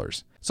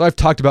 $89. So I've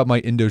talked about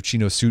my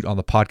Indochino suit on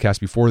the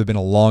podcast before. They've been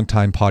a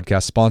long-time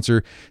podcast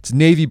sponsor. It's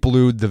navy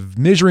blue. The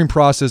measuring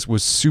process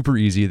was super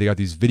easy. They got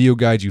these video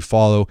guides you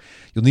follow.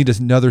 You'll need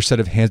another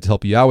set of hands to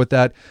help you out with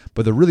that.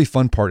 But the really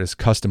fun part is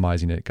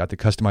customizing it. Got to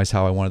customize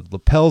how I wanted the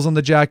lapels on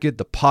the jacket,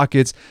 the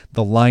pockets,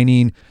 the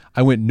lining.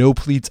 I went no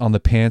pleats on the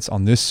pants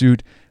on this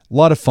suit. A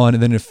lot of fun.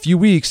 And then in a few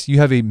weeks, you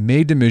have a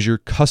made-to-measure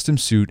custom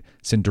suit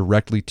sent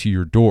directly to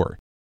your door.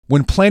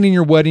 When planning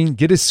your wedding,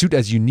 get a suit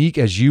as unique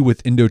as you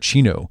with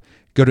Indochino.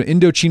 Go to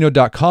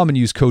Indochino.com and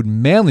use code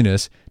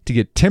manliness to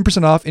get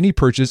 10% off any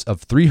purchase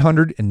of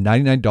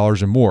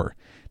 $399 or more.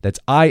 That's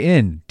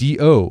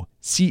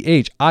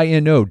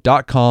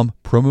INDOCHINO.com,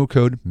 promo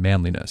code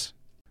manliness.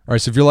 All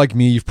right, so if you're like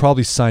me, you've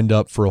probably signed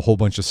up for a whole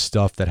bunch of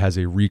stuff that has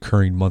a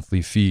recurring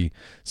monthly fee.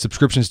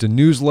 Subscriptions to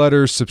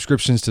newsletters,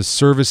 subscriptions to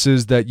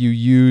services that you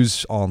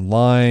use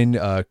online,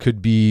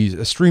 could be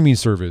a streaming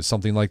service,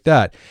 something like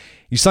that.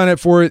 You sign up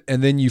for it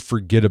and then you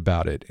forget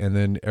about it. And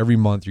then every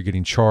month you're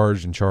getting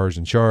charged and charged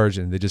and charged,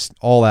 and they just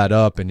all add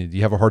up, and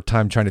you have a hard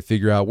time trying to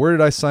figure out, where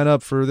did I sign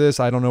up for this?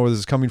 I don't know where this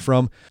is coming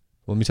from.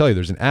 Well, let me tell you,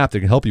 there's an app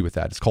that can help you with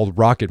that. It's called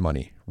Rocket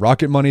Money.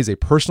 Rocket Money is a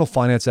personal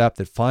finance app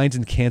that finds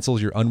and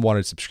cancels your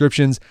unwanted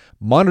subscriptions,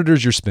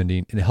 monitors your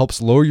spending, and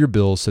helps lower your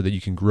bills so that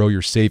you can grow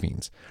your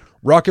savings.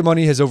 Rocket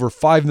Money has over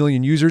 5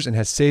 million users and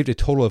has saved a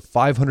total of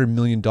 $500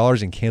 million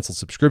in canceled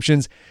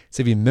subscriptions,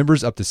 saving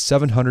members up to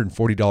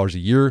 $740 a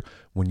year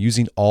when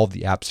using all of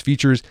the app's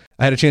features.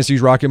 I had a chance to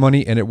use Rocket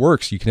Money, and it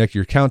works. You connect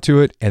your account to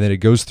it, and then it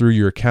goes through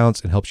your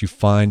accounts and helps you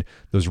find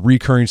those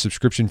recurring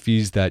subscription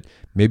fees that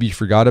maybe you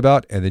forgot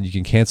about, and then you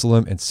can cancel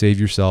them and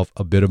save yourself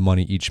a bit of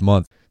money each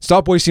month.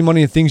 Stop wasting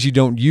money on things you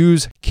don't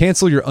use.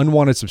 Cancel your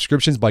unwanted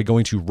subscriptions by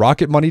going to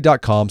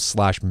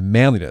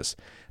rocketmoney.com/manliness.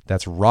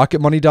 That's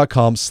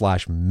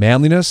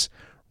rocketmoney.com/manliness,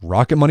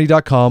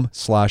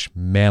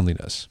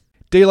 rocketmoney.com/manliness.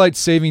 Daylight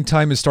saving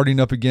time is starting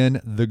up again.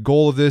 The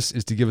goal of this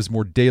is to give us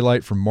more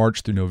daylight from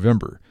March through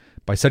November.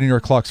 By setting our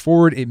clocks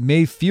forward, it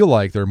may feel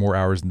like there are more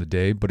hours in the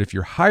day, but if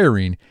you're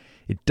hiring,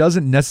 it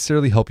doesn't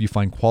necessarily help you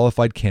find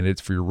qualified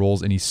candidates for your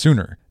roles any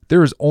sooner.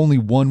 There is only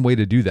one way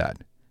to do that: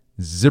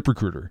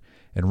 ZipRecruiter.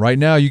 And right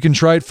now you can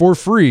try it for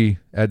free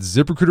at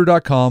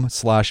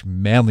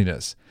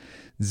ZipRecruiter.com/manliness.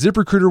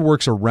 ZipRecruiter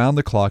works around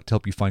the clock to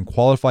help you find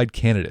qualified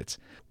candidates.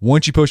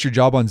 Once you post your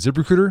job on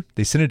ZipRecruiter,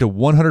 they send it to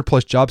 100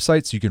 plus job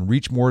sites so you can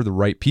reach more of the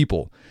right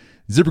people.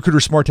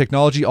 ZipRecruiter's smart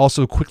technology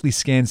also quickly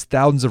scans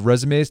thousands of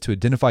resumes to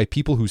identify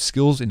people whose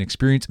skills and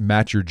experience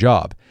match your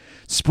job.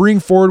 Spring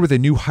forward with a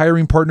new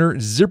hiring partner,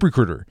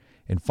 ZipRecruiter,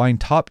 and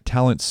find top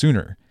talent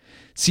sooner.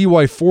 See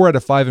why 4 out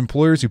of 5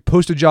 employers who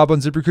post a job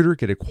on ZipRecruiter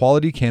get a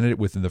quality candidate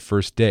within the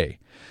first day.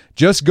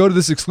 Just go to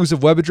this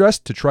exclusive web address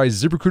to try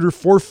ZipRecruiter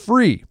for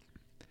free.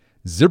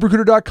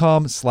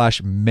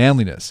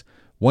 ZipRecruiter.com/manliness.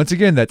 Once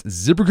again, that's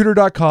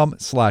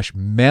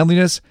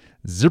ZipRecruiter.com/manliness.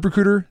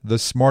 ZipRecruiter, the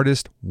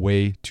smartest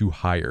way to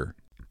hire.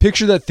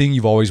 Picture that thing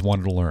you've always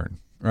wanted to learn.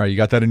 All right, you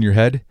got that in your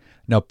head?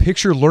 Now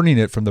picture learning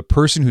it from the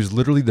person who's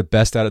literally the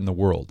best at it in the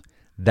world.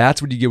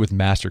 That's what you get with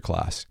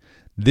Masterclass.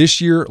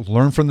 This year,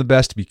 learn from the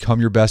best to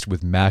become your best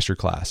with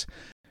Masterclass.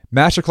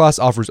 Masterclass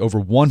offers over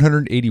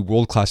 180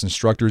 world-class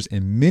instructors,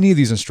 and many of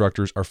these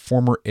instructors are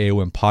former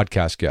AOM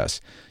podcast guests.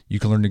 You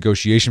can learn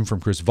negotiation from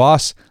Chris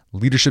Voss,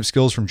 leadership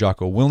skills from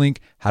Jocko Willink,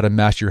 how to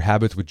master your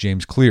habits with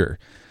James Clear.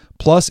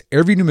 Plus,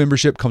 every new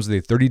membership comes with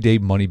a 30-day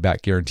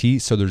money-back guarantee,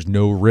 so there's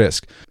no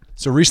risk.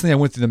 So recently I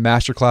went through the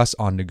masterclass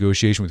on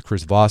negotiation with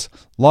Chris Voss.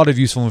 A lot of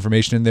useful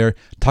information in there.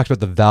 Talked about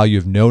the value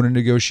of no in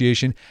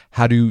negotiation,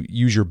 how to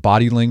use your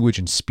body language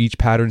and speech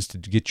patterns to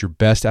get your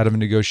best out of a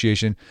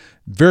negotiation.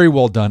 Very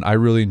well done. I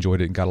really enjoyed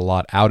it and got a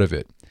lot out of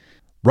it.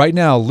 Right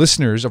now,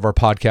 listeners of our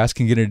podcast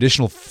can get an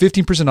additional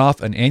 15%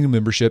 off an annual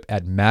membership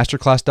at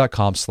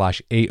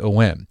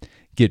masterclass.com/AOM.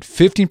 Get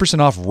 15%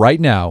 off right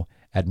now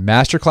at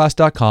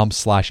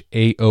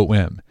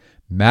masterclass.com/AOM.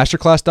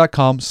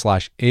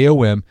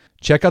 Masterclass.com/AOM.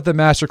 Check out the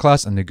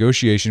masterclass on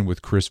negotiation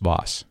with Chris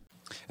Voss.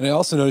 And I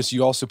also noticed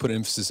you also put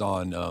emphasis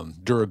on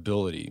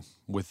durability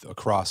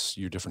across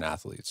your different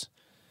athletes.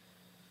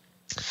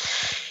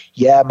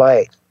 Yeah,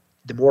 the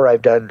more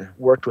I've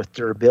worked with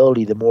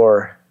durability, the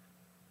more,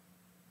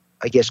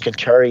 I guess,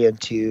 contrarian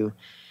to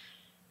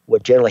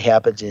what generally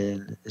happens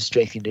in the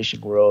strength and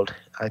conditioning world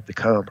I've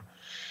become.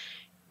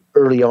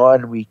 Early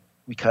on, we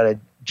kind of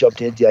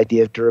jumped into the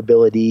idea of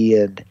durability,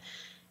 and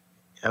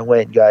I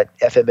went and got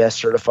FMS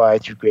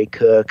certified through Greg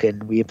Cook,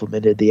 and we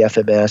implemented the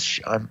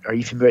FMS. Are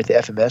you familiar with the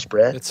FMS,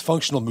 Brett? It's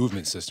functional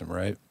movement system,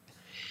 right?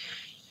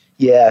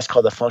 Yeah, it's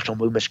called the functional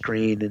movement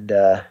screen, and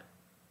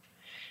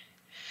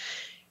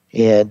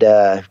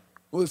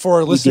for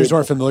our listeners who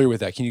aren't familiar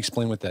with that, can you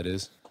explain what that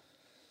is?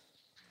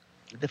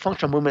 The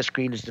functional movement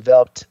screen was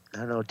developed, I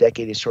don't know, a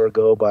decade or so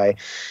ago by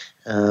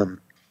a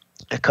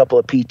couple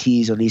of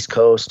PTs on the East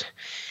Coast.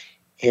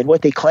 And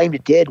what they claimed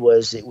it did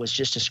was it was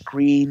just a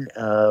screen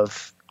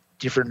of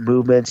different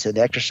movements and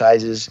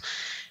exercises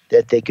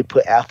that they could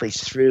put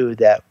athletes through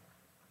that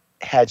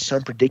had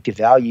some predictive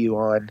value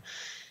on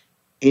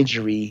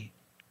injury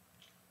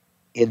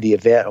in the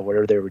event or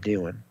whatever they were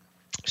doing.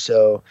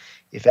 So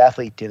if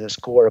athlete didn't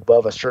score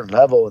above a certain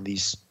level in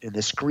this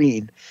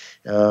screen,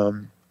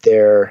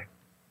 their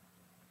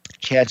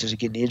chances of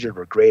getting injured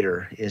were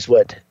greater, is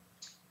what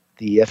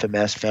the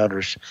FMS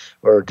founders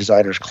or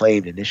designers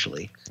claimed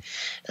initially.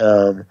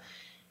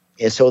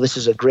 And so this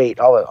is a great,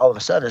 all of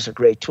a sudden, it's a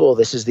great tool.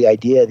 This is the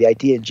idea. The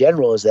idea in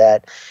general is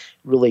that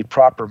really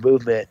proper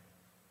movement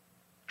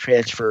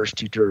transfers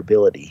to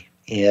durability.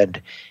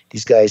 And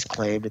these guys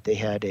claimed that they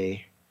had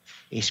a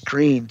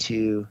screen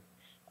to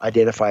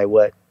identify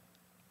what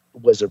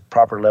was a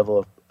proper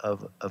level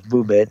of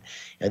movement.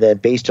 And then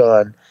based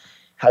on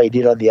how you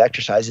did on the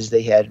exercises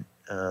they had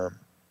on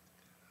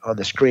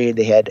the screen,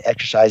 they had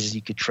exercises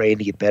you could train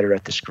to get better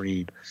at the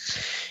screen.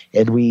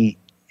 And we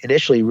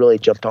initially really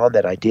jumped on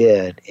that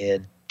idea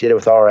and did it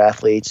with all our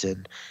athletes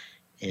and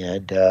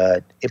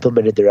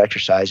implemented their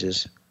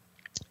exercises.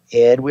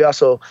 And we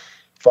also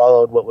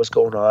followed what was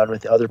going on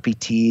with other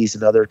PTs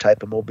and other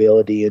type of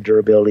mobility and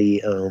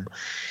durability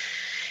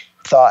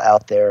thought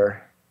out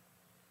there.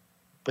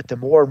 But the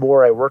more and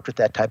more I worked with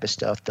that type of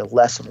stuff, the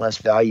less and less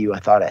value I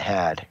thought it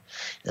had.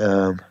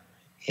 And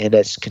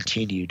that's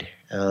continued.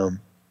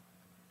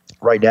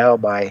 Right now,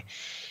 my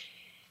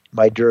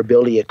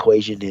durability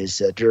equation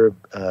is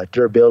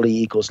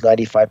durability equals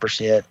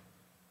 95%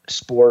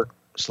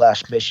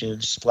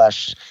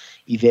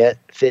 sport/mission/event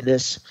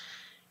fitness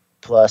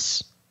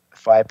plus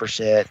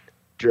 5%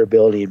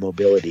 durability and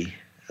mobility.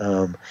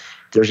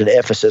 There's an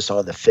emphasis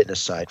on the fitness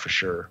side for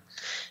sure.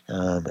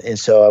 And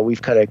so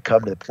we've kind of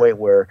come to the point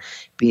where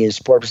being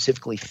sport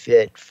specifically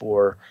fit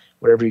for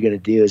whatever you're going to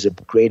do is the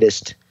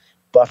greatest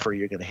buffer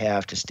you're going to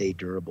have to stay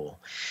durable.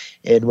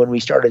 And when we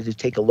started to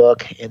take a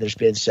look, and there's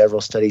been several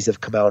studies that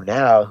have come out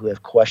now who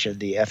have questioned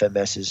the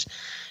FMS's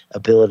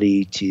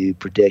ability to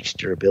predict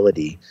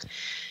durability.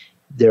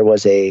 There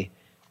was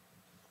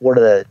one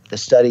of the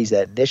studies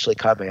that initially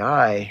caught my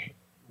eye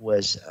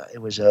was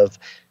it was of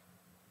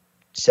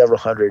several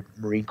hundred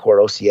Marine Corps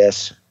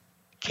OCS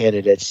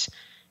candidates,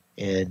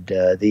 and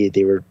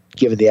they were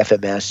given the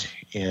FMS,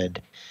 and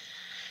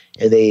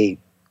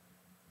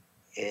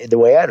the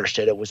way I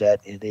understood it was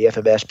that the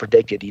FMS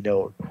predicted,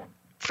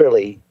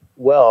 fairly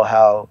well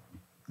how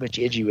much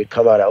injury would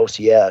come out of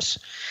OCS.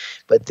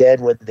 But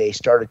then when they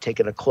started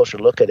taking a closer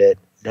look at it,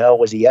 now it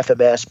was the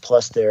FMS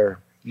plus their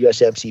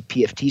USMC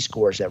PFT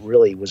scores that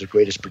really was the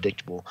greatest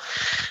predictable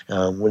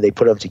when they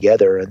put them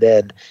together. And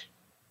then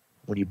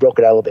when you broke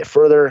it out a little bit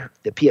further,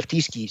 the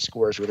PFT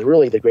scores were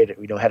really the greater,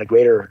 had a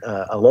greater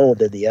alone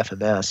than the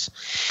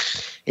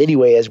FMS.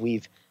 Anyway, as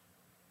we've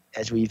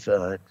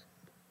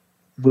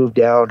moved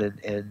down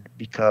and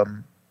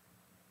become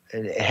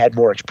and had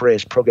more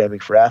experience programming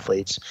for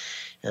athletes,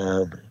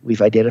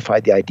 we've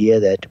identified the idea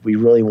that we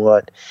really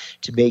want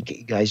to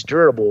make guys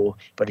durable,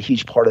 but a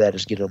huge part of that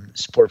is get them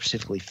sport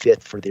specifically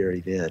fit for their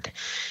event.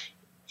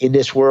 In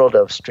this world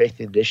of strength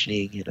and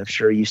conditioning, and I'm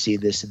sure you've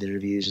seen this in the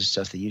interviews and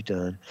stuff that you've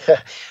done,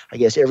 I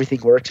guess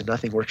everything works and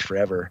nothing works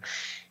forever.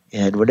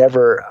 And when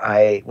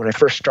I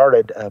first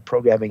started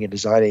programming and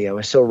designing, I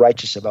was so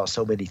righteous about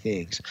so many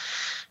things.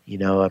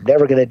 I'm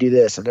never going to do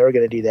this. I'm never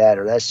going to do that,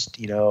 or that's,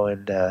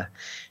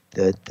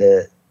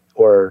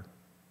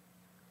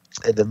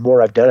 and the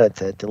more I've done it,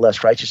 the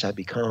less righteous I've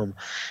become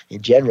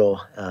in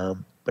general.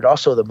 But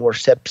also the more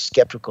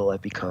skeptical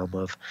I've become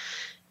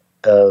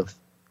of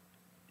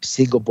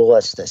single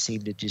bullets that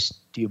seem to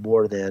just do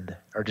more than,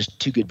 or just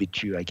too good to be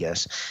true, I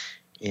guess.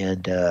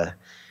 And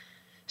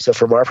so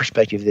from our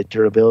perspective, the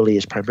durability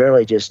is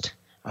primarily just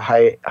a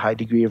high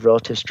degree of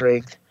relative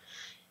strength,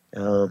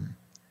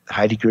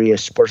 high degree of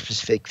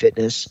sport-specific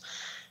fitness.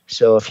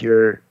 So if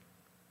you're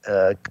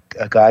a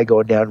guy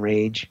going down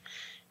range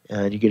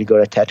and you're going to go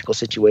to a tactical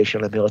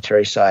situation on the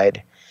military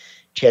side,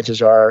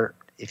 chances are,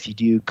 if you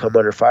do come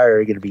under fire,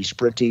 you're going to be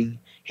sprinting,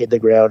 hitting the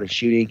ground and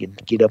shooting and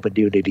getting up and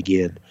doing it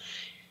again.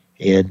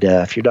 And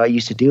if you're not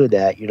used to doing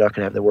that, you're not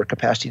going to have the work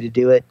capacity to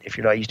do it. If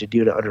you're not used to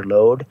doing it under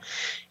load,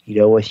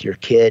 with your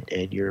kit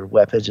and your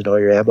weapons and all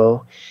your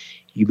ammo,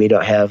 you may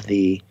not have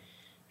the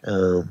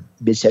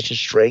midsection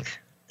strength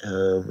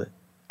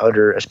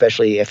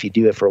especially if you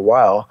do it for a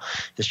while,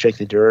 the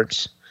strength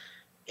endurance,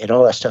 and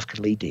all that stuff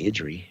can lead to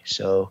injury.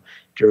 So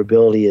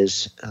durability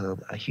is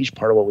a huge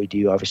part of what we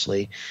do,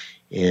 obviously,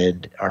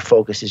 and our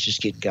focus is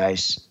just getting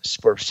guys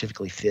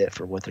sport-specifically fit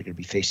for what they're going to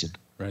be facing.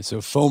 Right.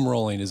 So foam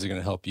rolling is going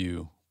to help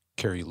you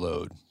carry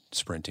load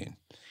sprinting.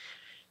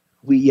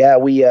 We do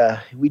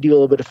a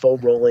little bit of foam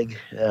rolling,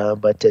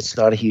 but it's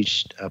not a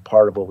huge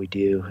part of what we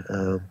do.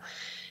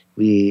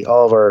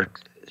 All of our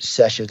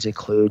sessions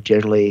include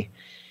generally,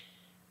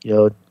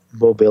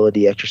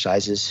 mobility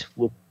exercises.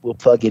 We'll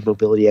plug in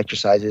mobility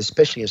exercises,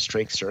 especially in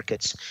strength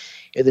circuits.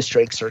 In the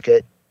strength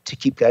circuit, to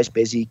keep guys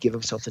busy, give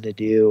them something to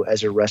do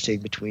as they're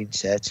resting between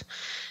sets.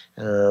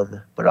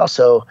 But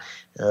also,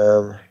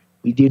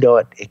 we do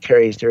know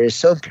there is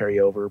some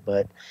carryover,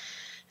 but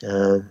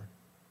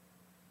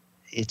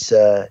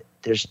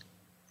there's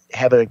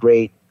having a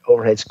great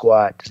overhead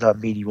squat does not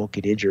mean you won't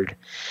get injured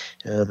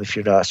if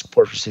you're not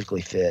sport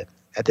specifically fit.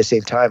 At the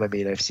same time,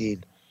 I've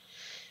seen,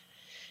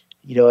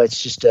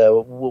 it's just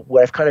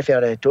what I've kind of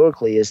found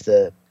anecdotally is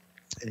the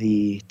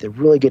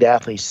really good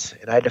athletes,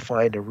 and I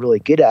define a really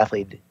good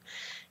athlete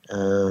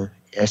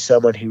as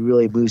someone who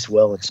really moves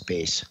well in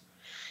space.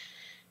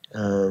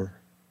 And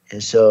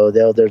so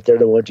they're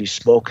the ones who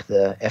smoke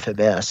the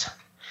FMS.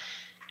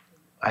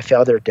 I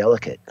found they're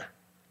delicate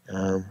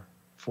for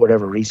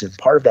whatever reason.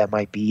 Part of that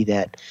might be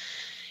that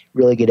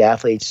really good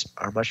athletes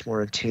are much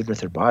more in tune with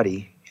their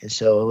body, and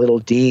so a little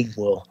ding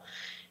will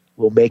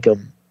make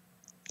them,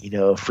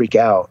 freak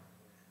out.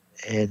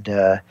 And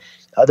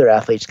other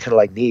athletes, kind of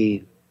like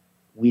me,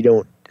 we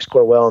don't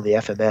score well in the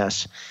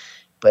FMS,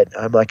 but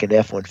I'm like an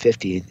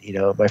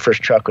F-150. My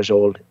first truck was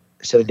old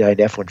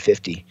 79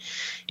 F-150,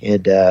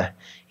 and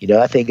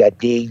that thing got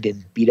dinged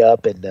and beat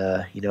up, and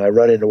I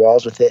run into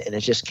walls with it, and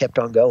it just kept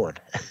on going.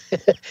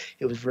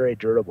 It was very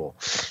durable.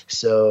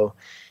 So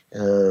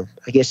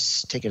I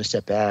guess taking a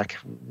step back,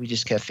 we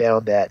just kind of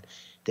found that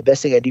the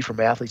best thing I do for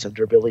my athletes on the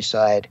durability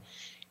side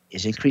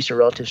is increase their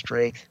relative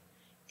strength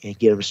and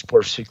get them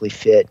sport specifically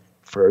fit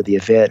for the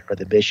event or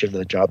the mission or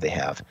the job they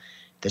have.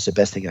 That's the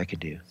best thing I can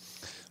do.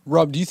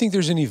 Rob, do you think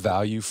there's any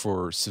value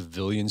for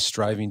civilians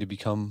striving to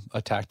become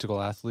a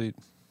tactical athlete?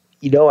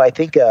 I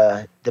think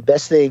the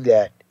best thing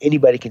that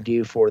anybody can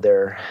do for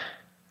their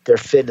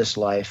fitness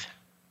life,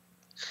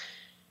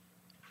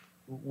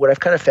 what I've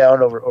kind of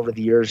found over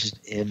the years,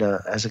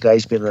 as a guy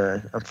who's been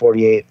I'm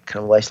 48,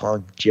 kind of a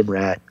lifelong gym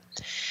rat,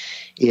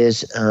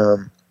 is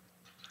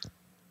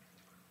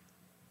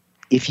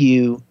if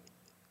you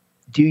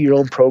do your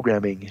own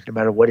programming, no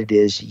matter what it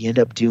is, you end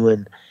up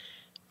doing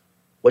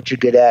what you're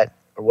good at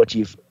or what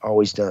you've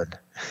always done.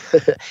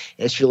 And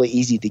it's really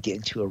easy to get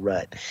into a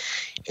rut.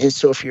 And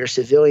so if you're a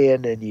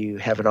civilian and you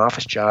have an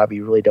office job,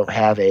 you really don't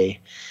have a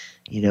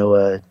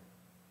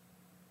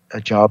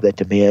job that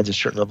demands a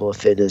certain level of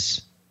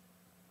fitness.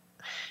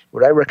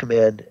 What I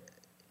recommend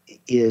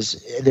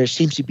is, and there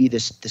seems to be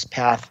this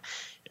path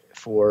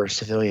for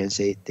civilians,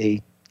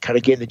 they kind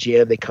of get in the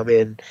gym, they come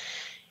in,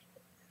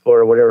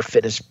 or whatever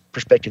fitness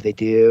perspective they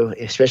do,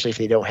 especially if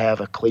they don't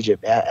have a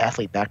collegiate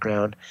athlete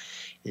background.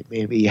 It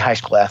may be a high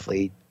school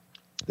athlete.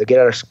 They'll get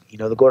out of,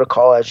 they'll go to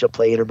college, they'll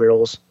play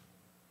intramurals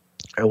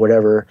or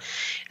whatever,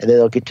 and then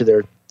they'll get to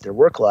their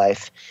work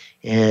life,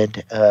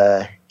 and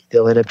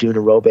they'll end up doing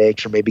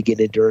aerobics or maybe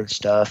getting endurance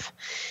stuff,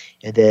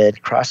 and then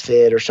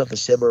CrossFit or something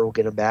similar will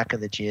get them back in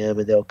the gym,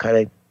 and they'll kind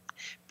of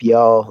be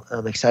all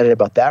excited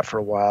about that for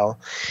a while.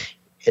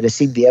 And it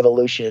seemed the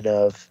evolution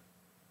of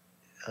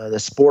the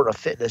sport of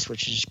fitness,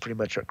 which is pretty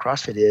much what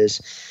CrossFit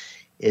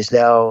is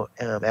now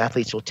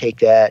athletes will take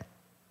that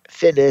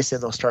fitness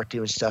and they'll start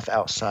doing stuff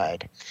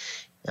outside.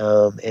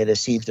 And it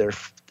seems their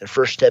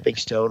first stepping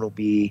stone will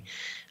be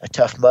a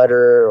Tough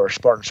Mudder or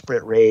Spartan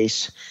Sprint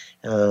race,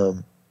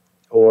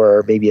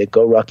 or maybe a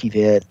Go Ruck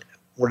event,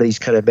 one of these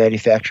kind of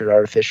manufactured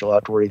artificial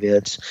outdoor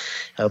events.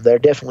 They're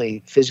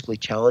definitely physically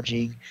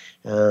challenging,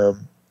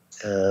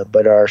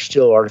 but are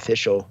still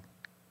artificial.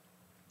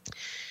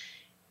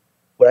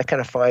 What I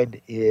kind of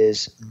find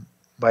is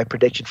my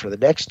prediction for the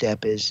next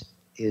step is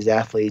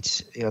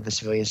athletes, on the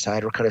civilian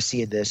side, we're kind of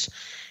seeing this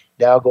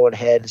now going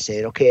ahead and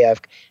saying, okay,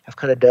 I've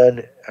kind of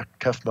done a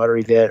Tough Mudder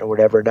event or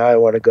whatever. Now I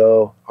want to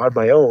go on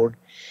my own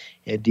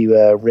and do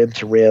a rim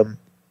to rim,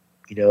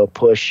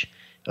 push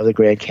of the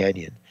Grand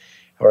Canyon,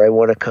 or I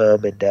want to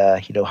come and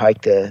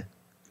hike the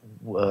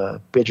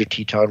Bridger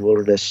Teton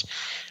Wilderness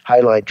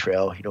Highline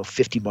Trail,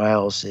 50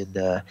 miles in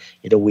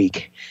a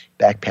week,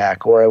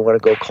 backpack, or I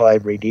want to go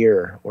climb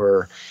Rainier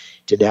or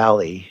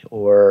Denali,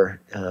 or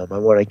I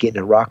want to get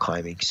into rock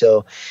climbing.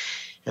 So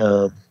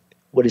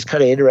what is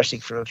kind of interesting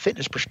from a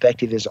fitness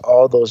perspective is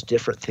all those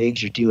different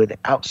things you're doing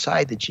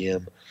outside the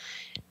gym.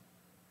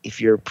 If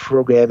you're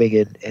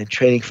programming and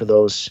training for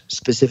those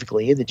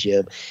specifically in the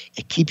gym,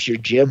 it keeps your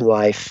gym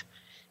life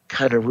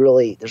kind of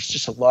really, there's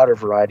just a lot of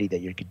variety that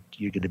you're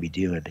going to be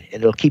doing. And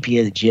it'll keep you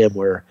in the gym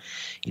where,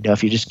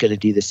 if you're just going to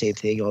do the same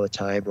thing all the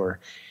time or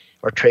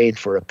train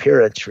for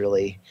appearance,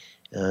 really,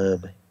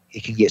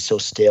 it can get so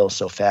stale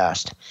so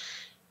fast.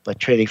 But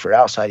training for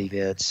outside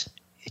events,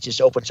 it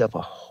just opens up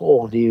a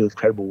whole new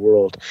incredible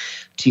world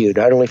to you,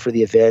 not only for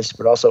the events,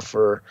 but also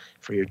for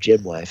your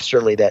gym life.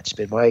 Certainly that's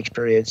been my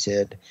experience,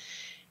 and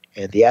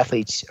the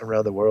athletes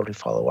around the world who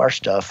follow our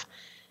stuff,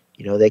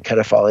 they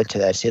kind of fall into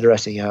that. It's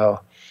interesting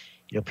how,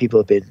 people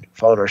have been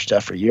following our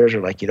stuff for years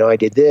are like, I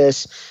did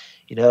this,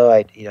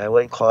 I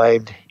went and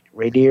climbed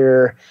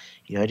Rainier,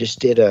 I just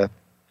did a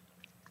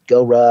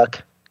Go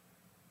Ruck.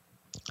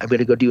 I'm going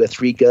to go do a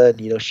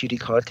 3-gun, shooting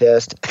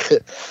contest.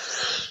 And,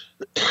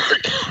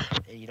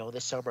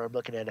 this summer I'm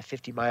looking at a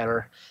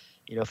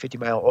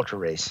 50-mile ultra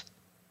race.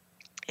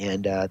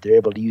 And they're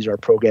able to use our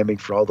programming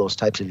for all those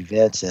types of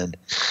events. And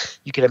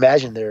you can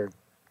imagine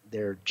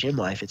their gym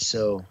life. It's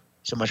so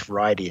much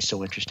variety. It's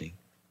so interesting.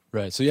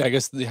 Right. So, yeah, I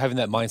guess having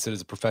that mindset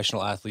as a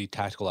professional athlete,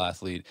 tactical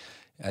athlete,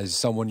 as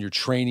someone you're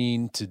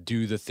training to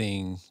do the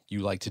thing you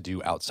like to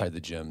do outside the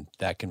gym,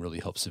 that can really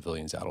help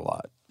civilians out a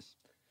lot.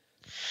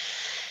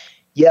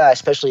 Yeah,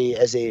 especially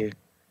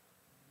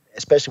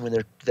when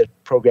the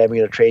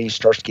programming or training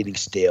starts getting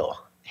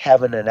stale.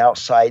 Having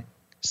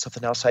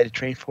something outside to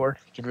train for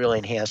can really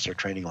enhance their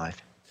training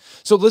life.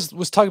 So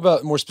let's talk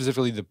about more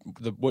specifically the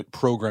what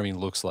programming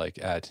looks like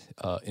at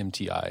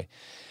MTI.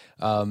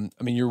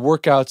 Your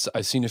workouts,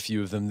 I've seen a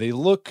few of them. They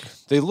look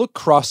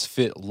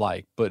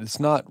CrossFit-like, but it's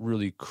not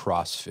really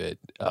CrossFit.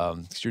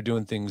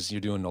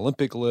 You're doing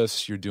Olympic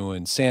lifts, you're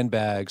doing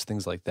sandbags,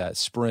 things like that,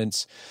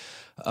 sprints.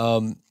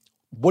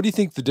 What do you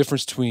think the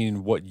difference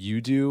between what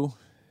you do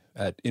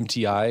at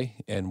MTI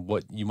and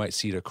what you might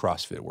see at a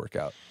CrossFit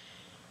workout?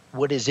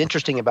 What is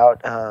interesting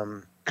about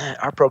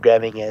our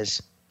programming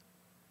is,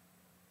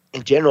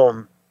 in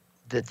general,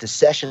 the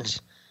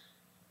sessions,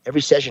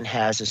 every session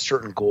has a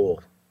certain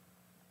goal.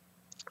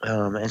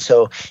 And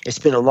so it's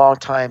been a long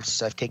time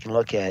since I've taken a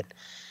look at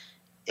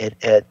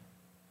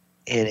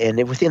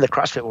and within the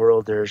CrossFit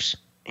world, there's,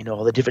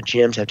 all the different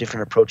gyms have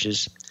different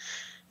approaches.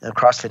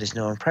 CrossFit is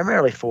known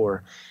primarily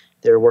for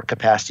their work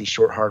capacity,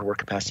 short, hard work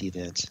capacity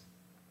events.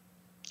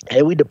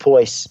 And we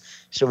deploy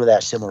some of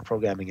that similar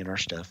programming in our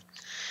stuff.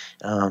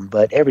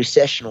 But every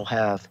session will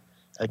have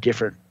a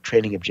different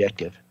training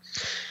objective.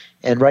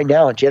 And right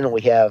now, in general,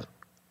 we have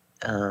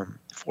 4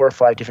 or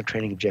 5 different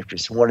training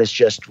objectives. One is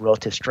just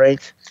relative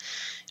strength.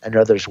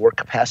 Another is work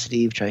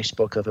capacity, which I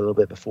spoke of a little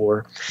bit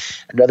before.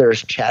 Another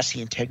is chassis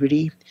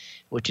integrity,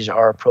 which is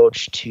our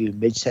approach to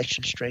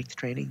midsection strength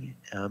training,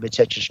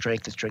 midsection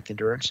strength and strength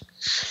endurance.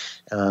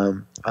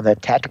 On the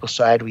tactical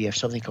side, we have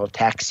something called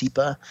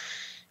TAC-SEPA,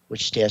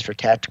 which stands for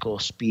Tactical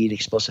Speed,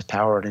 Explosive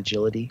Power, and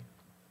Agility.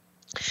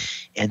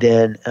 And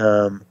then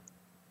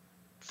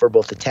for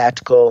both the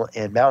tactical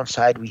and mountain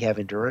side, we have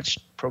endurance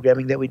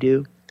programming that we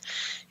do.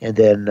 And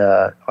then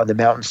on the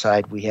mountain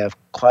side, we have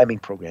climbing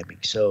programming.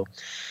 So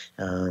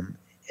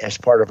as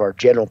part of our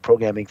general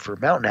programming for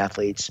mountain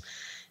athletes,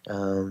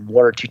 1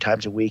 or 2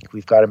 times a week,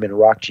 we've got them in a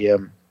rock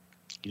gym,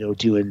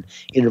 doing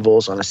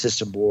intervals on a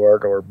system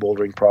board or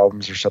bouldering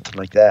problems or something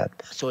like that.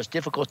 So it's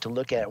difficult to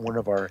look at one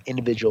of our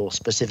individual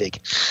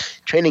specific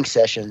training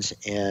sessions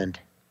and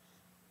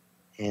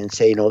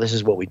say, this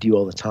is what we do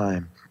all the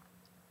time.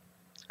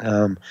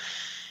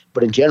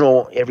 But in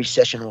general, every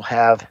session will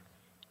have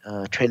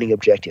a training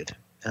objective.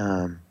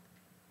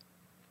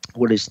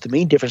 What is the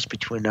main difference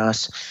between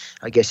us,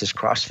 I guess, as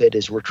CrossFit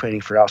is we're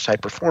training for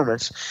outside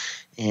performance.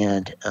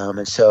 And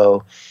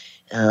so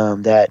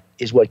that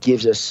is what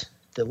gives us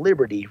the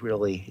liberty,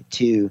 really,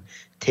 to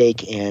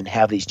take and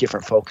have these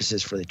different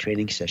focuses for the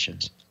training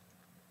sessions.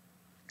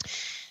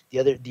 The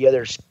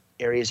other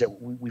areas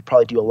that we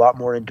probably do a lot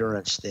more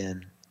endurance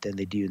than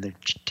they do in the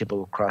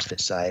typical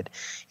CrossFit side.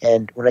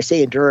 And when I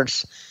say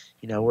endurance,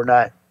 we're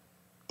not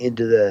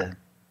into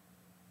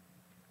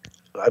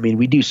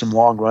we do some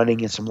long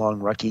running and some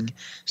long rucking,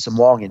 some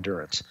long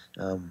endurance.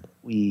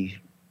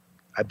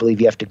 I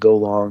believe you have to go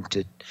long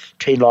to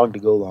train long to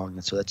go long,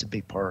 and so that's a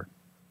big part.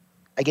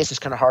 I guess it's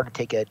kind of hard to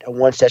take a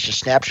one-session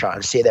snapshot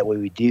and say that's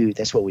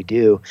what we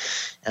do.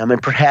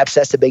 And perhaps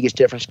that's the biggest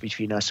difference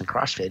between us and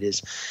CrossFit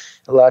is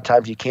a lot of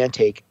times you can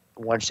take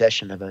one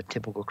session of a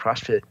typical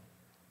CrossFit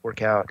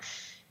workout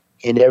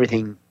and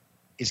everything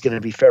is going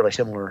to be fairly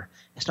similar.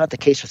 It's not the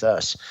case with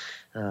us.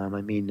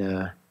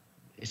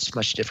 It's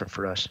much different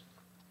for us.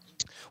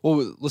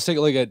 Well, let's take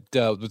a look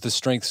at with the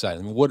strength side.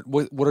 I mean,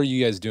 what are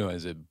you guys doing?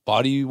 Is it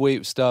body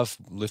weight stuff,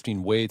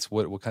 lifting weights?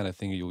 What kind of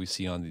thing do we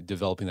see on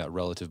developing that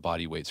relative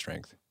body weight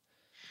strength?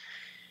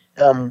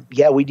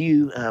 Yeah, we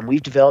do.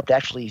 We've developed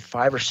actually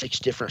 5 or 6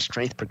 different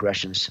strength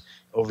progressions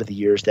over the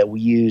years that we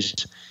use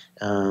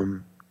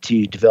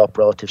to develop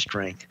relative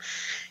strength.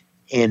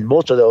 And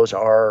most of those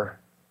are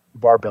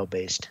barbell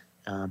based.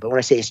 But when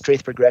I say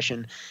strength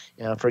progression,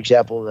 for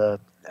example, the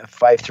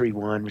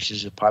 5-3-1, which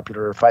is a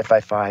popular,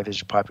 5-5-5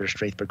 is a popular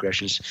strength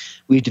progressions.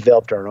 We've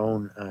developed our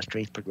own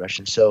strength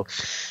progression. So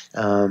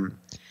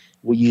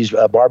we use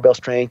barbell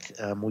strength.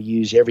 We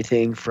use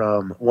everything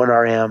from 1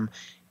 RM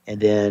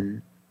and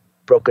then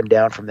broken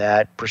down from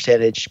that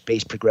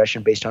percentage-based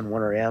progression based on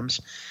 1 RMs.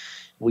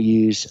 We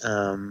use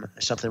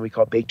something we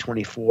call Big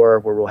 24,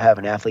 where we'll have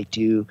an athlete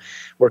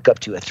work up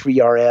to a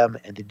 3 RM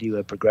and then do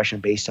a progression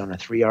based on a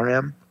 3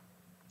 RM.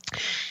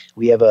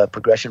 We have a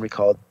progression we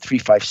call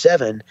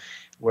 3-5-7,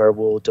 where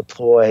we'll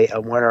deploy a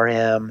 1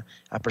 RM,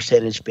 a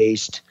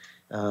percentage-based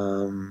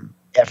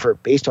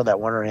effort based on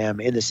that 1 RM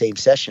in the same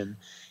session,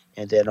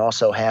 and then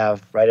also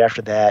have right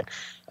after that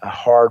a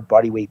hard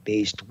body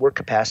weight-based work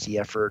capacity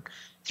effort,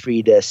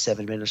 3 to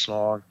 7 minutes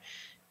long,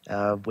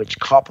 which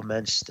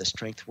complements the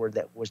strength work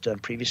that was done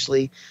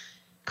previously.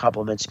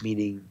 Complements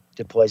meaning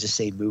deploys the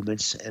same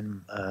movements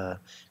and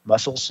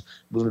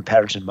movement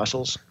patterns and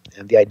muscles.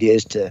 And the idea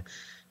is to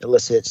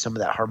elicit some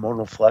of that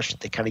hormonal flush that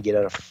they kind of get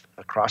out of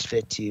a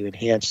CrossFit to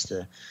enhance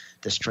the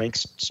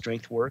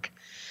strength work.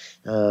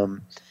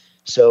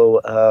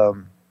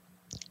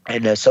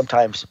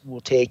 Sometimes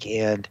we'll take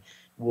and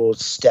we'll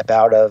step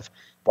out of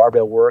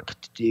barbell work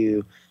to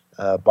do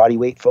body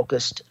weight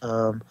focused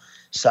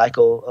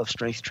cycle of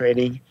strength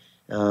training,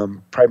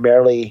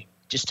 primarily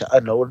just to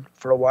unload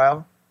for a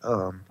while.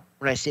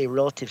 When I say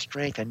relative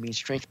strength, I mean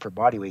strength per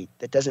body weight.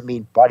 That doesn't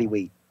mean body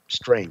weight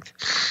strength.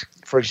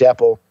 For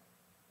example,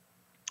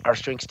 our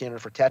strength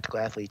standard for tactical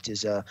athletes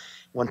is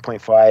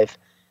 1.5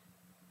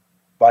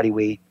 body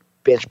weight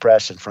bench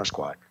press and front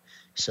squat.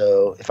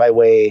 So if I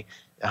weigh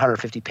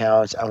 150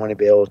 pounds, I want to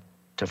be able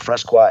to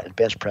front squat and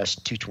bench press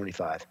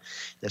 225.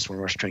 That's one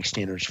of our strength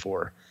standards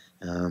for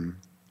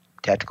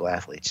tactical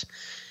athletes.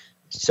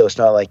 So it's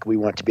not like we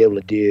want to be able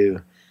to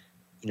do,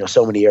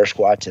 so many air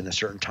squats in a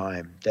certain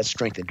time. That's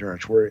strength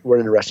endurance. We're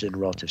interested in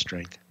relative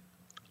strength.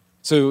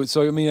 So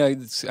I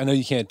mean, I know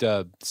you can't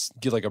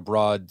get like a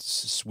broad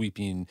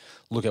sweeping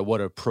look at what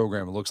a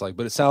program looks like,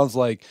 but it sounds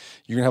like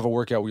you're gonna have a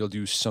workout where you'll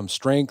do some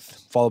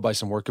strength followed by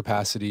some work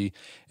capacity,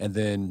 and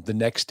then the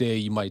next day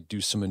you might do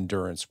some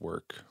endurance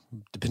work,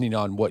 depending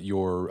on what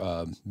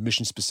your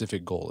mission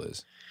specific goal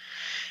is.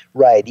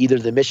 Right, either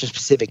the mission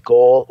specific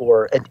goal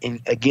or, and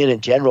again,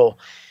 in general,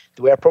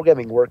 the way our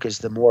programming work is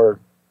the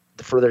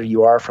further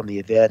you are from the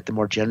event, the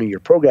more general your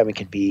programming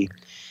can be.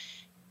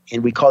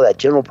 And we call that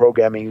general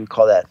programming. We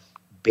call that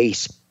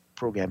base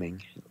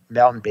programming,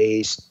 mountain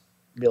base,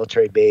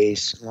 military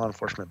base, law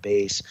enforcement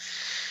base.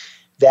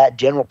 That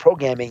general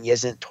programming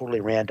isn't totally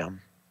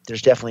random.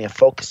 There's definitely a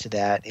focus to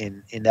that,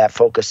 and that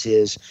focus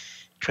is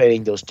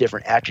training those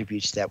different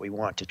attributes that we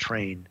want to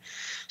train.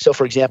 So,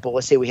 for example,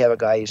 let's say we have a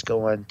guy who's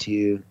going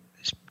to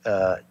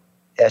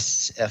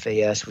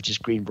SFAS, which is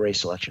Green Beret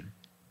selection.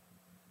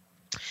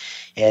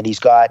 And he's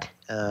got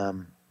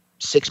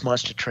 6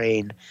 months to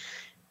train.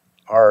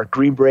 Our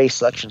Green Beret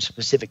selection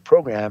specific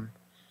program,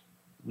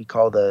 we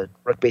call the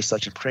ruck-based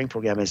selection training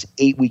program, is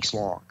 8 weeks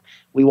long.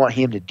 We want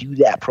him to do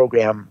that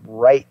program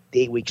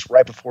 8 weeks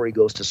right before he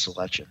goes to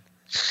selection.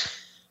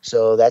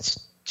 So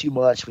that's 2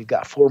 months. We've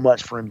got 4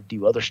 months for him to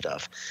do other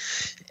stuff.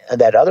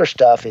 And that other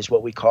stuff is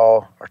what we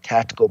call our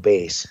tactical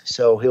base.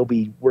 So he'll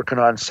be working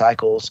on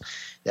cycles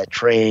that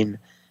train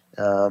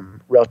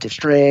relative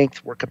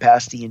strength, work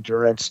capacity,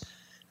 endurance,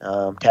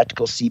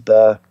 tactical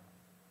SEPA,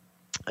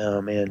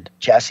 and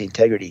chassis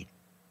integrity.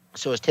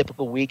 So his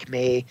typical week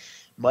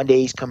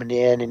Monday he's coming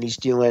in and he's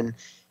doing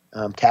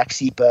tac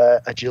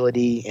SEPA,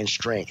 agility, and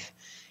strength.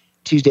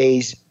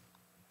 Tuesday's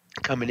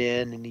coming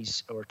in and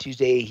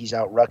Tuesday he's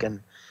out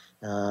rucking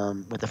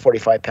with a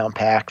 45-pound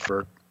pack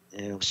for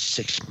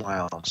 6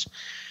 miles.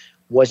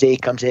 Wednesday he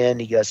comes in,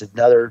 he does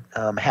another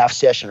half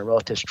session of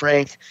relative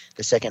strength.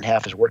 The second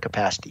half is work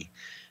capacity.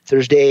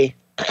 Thursday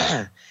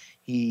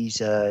he's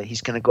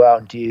going to go out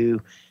and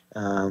do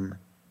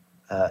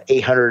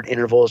 800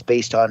 intervals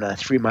based on a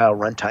 3-mile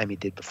run time he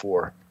did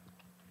before.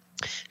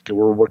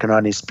 We're working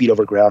on his speed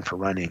over ground for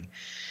running.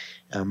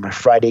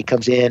 Friday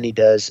comes in, he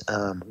does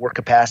work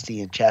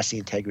capacity and chassis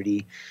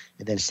integrity,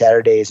 and then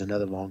Saturday is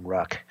another long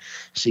ruck.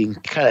 So you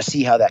can kind of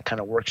see how that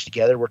kind of works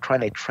together. We're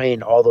trying to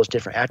train all those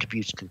different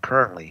attributes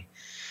concurrently.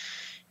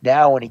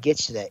 Now, when he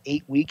gets to that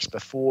 8 weeks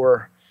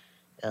before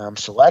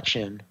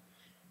selection,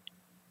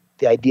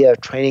 the idea of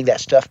training that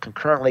stuff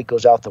concurrently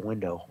goes out the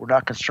window. We're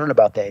not concerned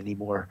about that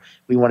anymore.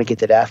 We want to get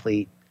that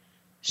athlete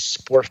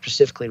sport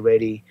specifically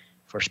ready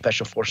for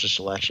special forces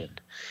selection.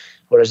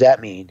 What does that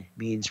mean? It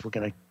means we're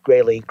going to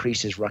greatly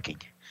increase his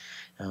rucking.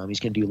 He's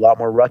going to do a lot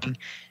more rucking.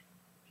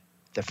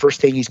 The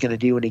first thing he's going to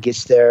do when he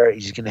gets there,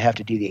 he's going to have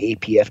to do the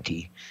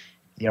APFT,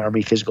 the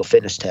Army Physical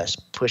Fitness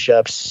Test,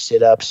 push-ups,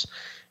 sit-ups,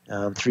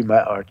 3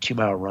 mile or 2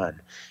 mile run.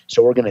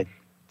 So we're going to,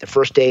 the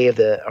first day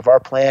of our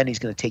plan, he's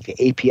going to take the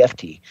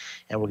APFT,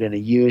 and we're going to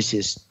use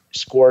his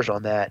scores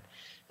on that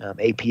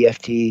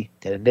APFT,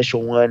 that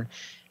initial one,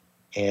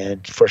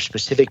 and for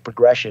specific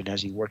progression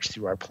as he works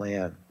through our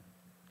plan.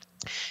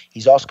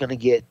 He's also going to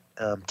get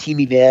team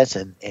events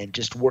and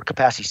just work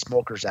capacity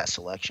smokers at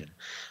selection.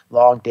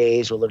 Long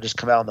days where they'll just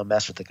come out and they'll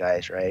mess with the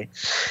guys, right?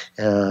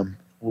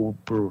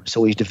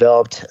 So we've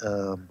developed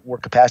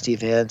work capacity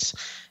events,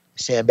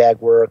 sandbag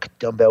work,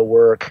 dumbbell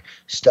work,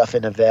 stuff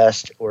in a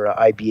vest or a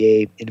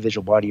IBA,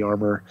 individual body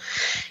armor.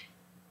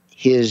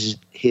 His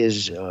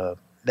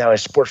now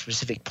his sport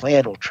specific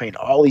plan will train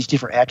all these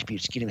different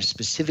attributes, get him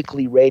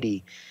specifically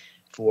ready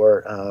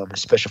for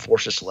special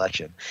forces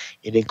selection.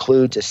 It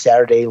includes a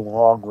Saturday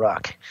long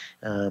ruck.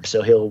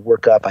 So he'll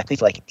work up, I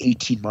think, like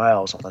 18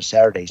 miles on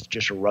Saturdays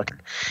just for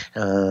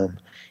rucking.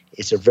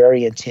 It's a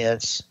very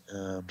intense,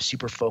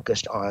 super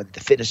focused on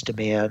the fitness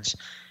demands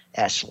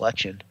at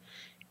selection.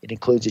 It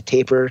includes a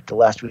taper. The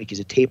last week is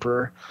a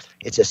taper.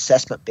 It's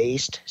assessment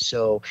based.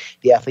 So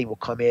the athlete will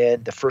come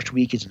in. The first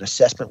week is an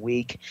assessment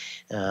week.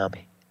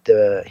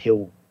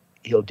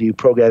 He'll do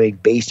programming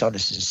based on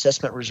his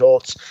assessment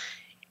results.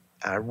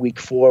 Week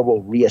 4,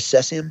 we'll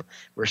reassess him.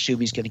 We're assuming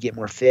he's going to get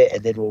more fit,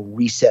 and then we'll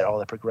reset all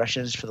the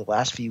progressions for the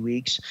last few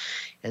weeks.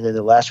 And then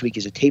the last week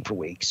is a taper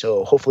week.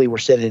 So hopefully we're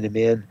sending him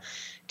in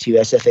to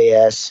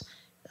SFAS,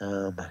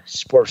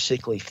 sport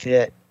specifically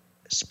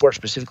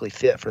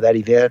fit for that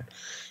event,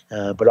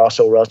 but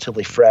also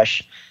relatively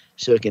fresh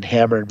so he can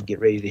hammer and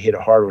get ready to hit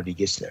it hard when he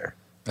gets there.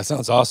 That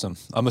sounds awesome.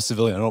 I'm a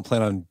civilian. I don't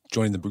plan on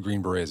joining the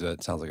Green Berets, but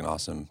it sounds like an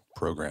awesome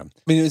program.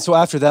 I mean, so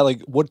after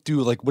that, what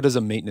does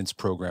a maintenance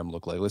program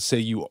look like? Let's say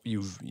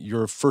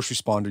you're a first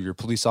responder, you're a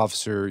police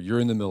officer, you're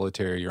in the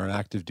military, you're on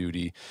active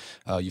duty,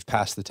 you've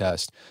passed the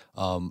test.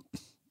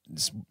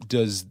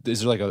 Is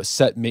there like a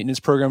set maintenance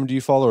program do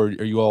you follow, or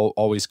are you all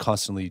always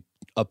constantly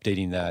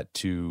updating that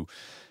to,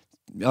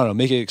 I don't know,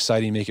 make it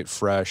exciting, make it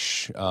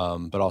fresh,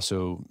 but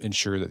also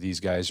ensure that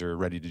these guys are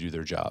ready to do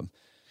their job?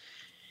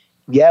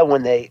 Yeah,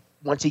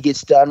 once he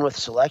gets done with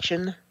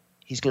selection,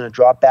 he's going to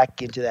drop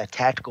back into that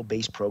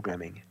tactical-based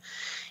programming.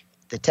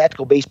 The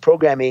tactical-based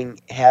programming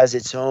has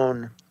its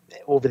own,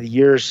 over the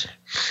years,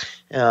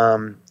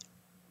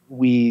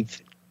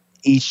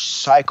 each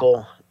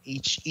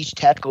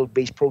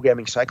tactical-based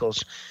programming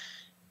cycles,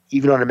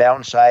 even on a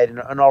mountainside, and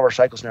all our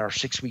cycles now are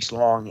 6 weeks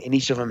long, and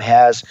each of them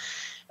has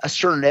a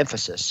certain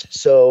emphasis.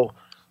 So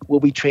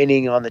we'll be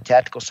training on the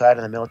tactical side,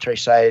 on the military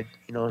side,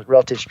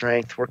 relative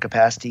strength, work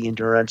capacity,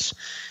 endurance,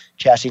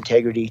 chassis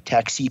integrity,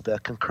 TAC-SEPA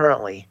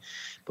concurrently.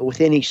 But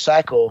within each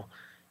cycle,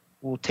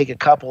 we'll take a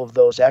couple of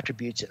those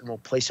attributes and we'll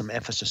place some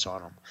emphasis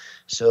on them.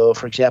 So,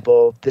 for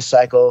example, this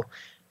cycle,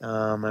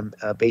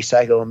 a base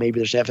cycle, maybe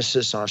there's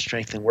emphasis on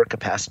strength and work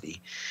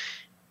capacity.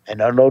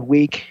 An unload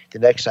week, the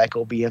next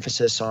cycle will be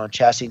emphasis on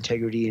chassis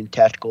integrity and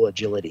tactical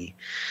agility.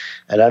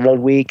 An unload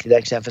week, the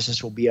next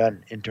emphasis will be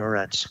on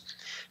endurance.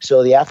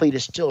 So the athlete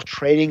is still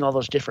training all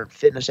those different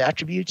fitness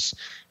attributes,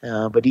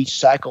 but each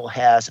cycle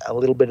has a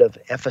little bit of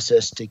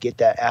emphasis to get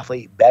that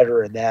athlete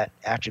better in that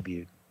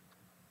attribute.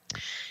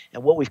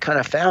 And what we've kind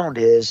of found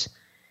is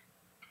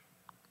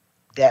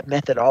that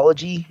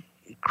methodology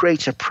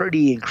creates a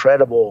pretty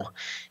incredible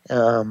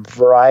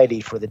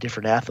variety for the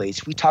different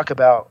athletes. We talk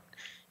about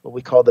what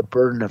we call the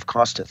burden of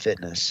constant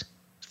fitness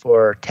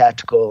for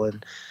tactical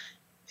and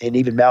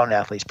even mountain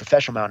athletes,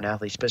 professional mountain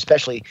athletes, but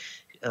especially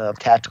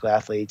tactical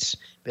athletes,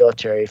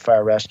 military,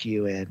 fire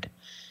rescue, and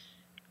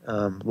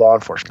law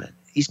enforcement.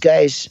 These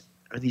guys,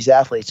 or these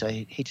athletes,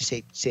 I hate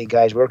to say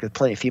guys, we work with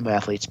plenty of female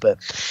athletes, but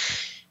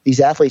these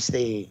athletes,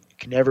 they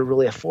can never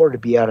really afford to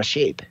be out of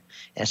shape.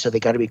 And so they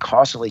got to be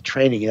constantly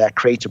training, and that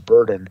creates a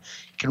burden.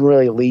 It can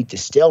really lead to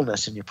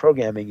stillness in your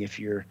programming if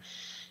you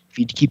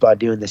keep on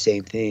doing the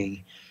same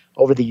thing.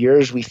 Over the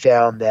years, we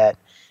found that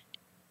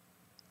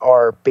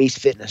our base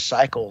fitness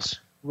cycles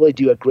really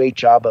do a great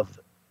job of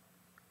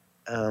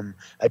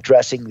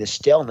addressing the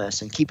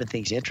stillness and keeping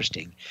things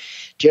interesting.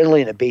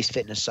 Generally, in a base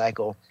fitness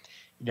cycle,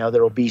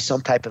 there will be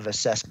some type of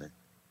assessment.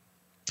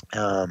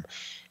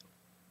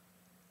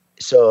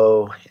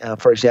 So,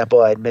 for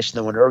example, I mentioned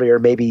the one earlier.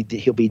 Maybe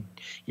he'll be,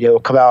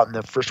 come out in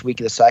the first week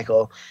of the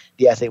cycle.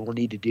 The athlete will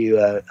need to do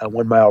a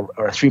 1 mile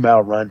or a 3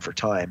 mile run for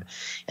time,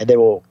 and they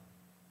will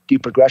do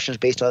progressions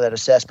based on that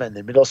assessment. In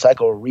the middle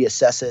cycle, will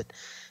reassess it,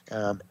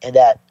 and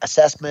that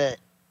assessment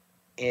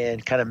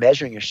and kind of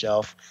measuring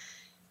yourself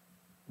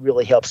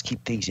really helps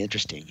keep things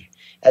interesting.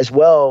 As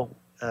well,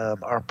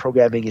 our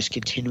programming is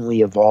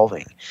continually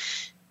evolving.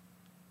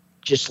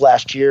 Just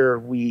last year,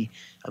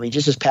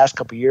 just this past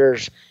couple of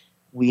years,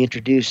 we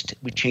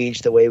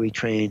changed the way we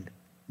train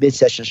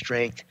mid-session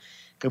strength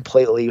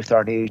completely with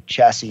our new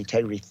chassis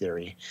integrity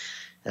theory.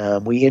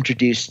 We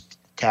introduced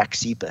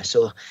TAC-SEPA.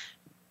 So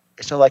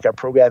it's not like our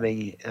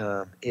programming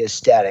is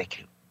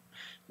static.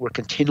 We're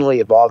continually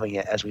evolving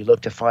it as we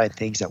look to find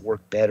things that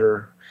work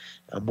better,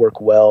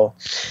 work well.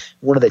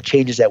 One of the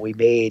changes that we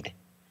made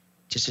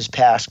just this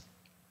past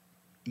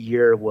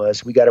year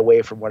was we got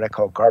away from what I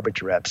call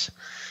garbage reps.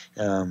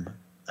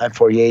 I'm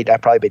 48.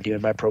 I've probably been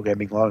doing my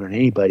programming longer than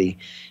anybody,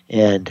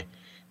 and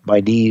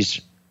my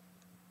knees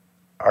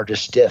are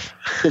just stiff.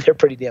 They're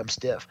pretty damn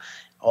stiff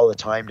all the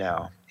time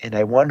now. And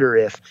I wonder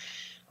if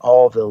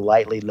all the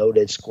lightly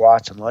loaded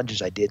squats and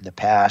lunges I did in the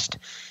past,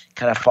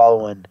 kind of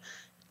following,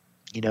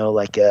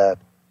 like a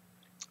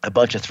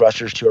bunch of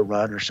thrusters to a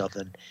run or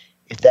something,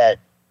 if that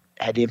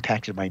had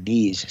impacted my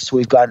knees. So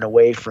we've gotten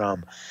away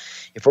from,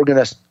 if we're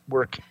going to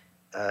work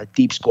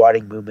deep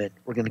squatting movement,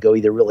 we're going to go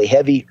either really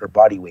heavy or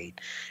body weight.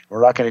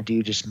 We're not going to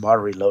do just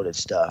moderately loaded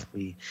stuff.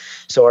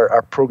 So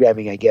our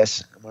programming, I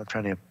guess, what I'm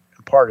trying to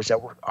impart is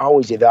that we're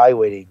always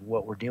evaluating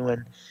what we're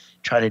doing,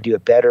 trying to do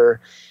it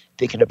better,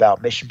 thinking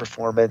about mission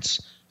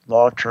performance,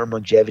 long-term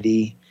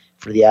longevity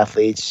for the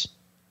athletes,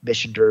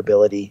 mission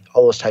durability,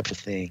 all those types of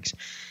things.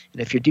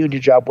 And if you're doing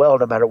your job well,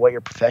 no matter what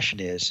your profession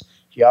is,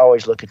 you're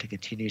always looking to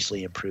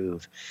continuously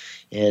improve.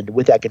 And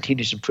with that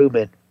continuous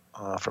improvement,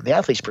 from the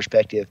athlete's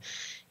perspective,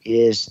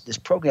 is this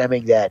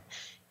programming that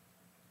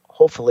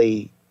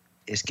hopefully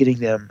is getting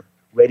them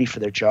ready for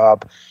their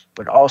job,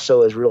 but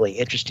also is really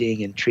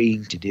interesting and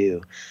intriguing to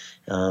do.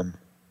 And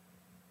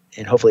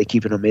hopefully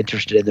keeping them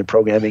interested in their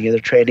programming and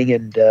their training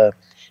and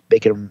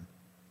making them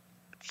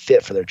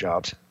fit for their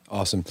jobs.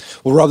 Awesome.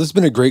 Well, Rob, this has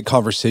been a great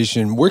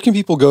conversation. Where can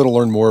people go to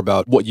learn more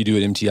about what you do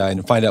at MTI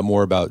and find out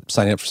more about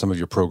signing up for some of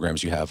your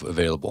programs you have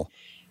available?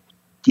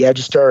 Yeah,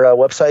 just our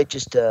website,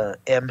 just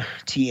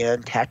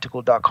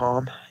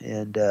mtntactical.com,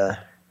 and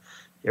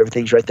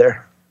everything's right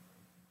there.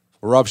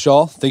 Well, Rob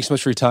Shaul, thanks so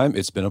much for your time.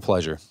 It's been a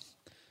pleasure.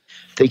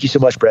 Thank you so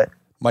much, Brett.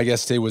 My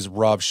guest today was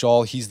Rob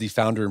Shaul. He's the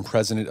founder and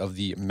president of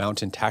the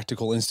Mountain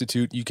Tactical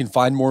Institute. You can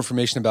find more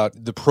information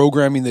about the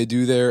programming they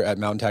do there at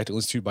Mountain Tactical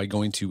Institute by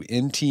going to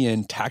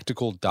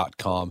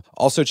mtntactical.com.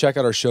 Also, check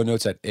out our show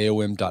notes at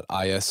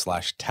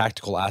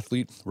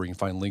aom.is/tacticalathlete, where you can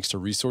find links to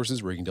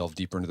resources where you can delve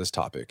deeper into this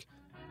topic.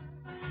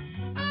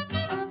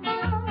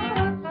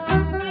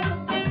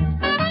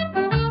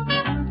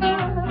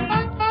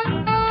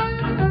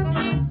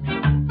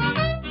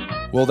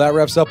 Well, that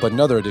wraps up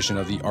another edition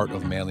of the Art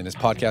of Manliness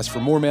podcast. For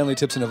more manly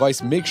tips and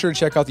advice, make sure to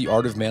check out the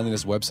Art of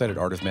Manliness website at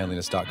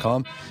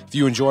artofmanliness.com. If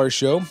you enjoy our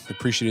show,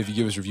 appreciate it if you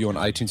give us a review on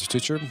iTunes or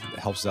Stitcher. It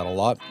helps us out a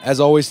lot. As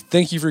always,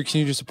 thank you for your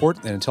continued support.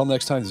 And until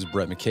next time, this is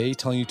Brett McKay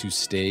telling you to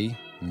stay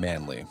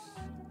manly.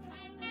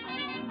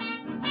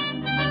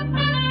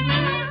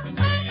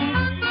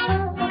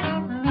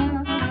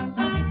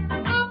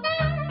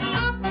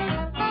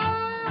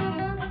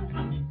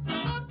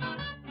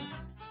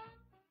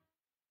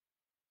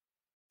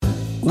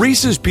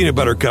 Reese's peanut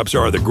butter cups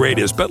are the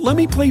greatest, but let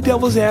me play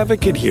devil's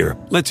advocate here.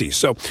 Let's see.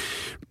 So,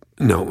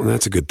 no,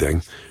 that's a good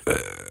thing.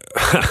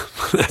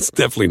 That's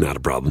definitely not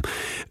a problem.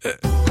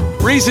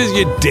 Reese's,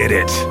 you did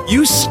it.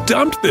 You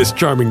stumped this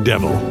charming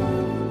devil.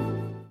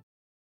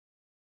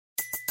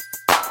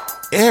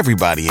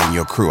 Everybody in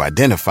your crew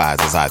identifies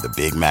as either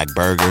Big Mac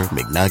Burger,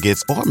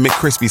 McNuggets, or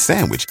McCrispy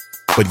Sandwich.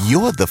 But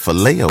you're the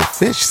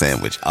Filet-O-Fish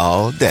Sandwich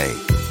all day.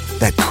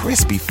 That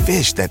crispy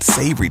fish, that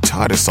savory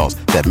tartar sauce,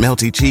 that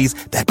melty cheese,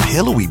 that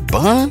pillowy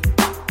bun.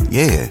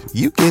 Yeah,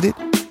 you get it.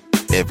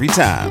 Every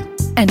time.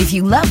 And if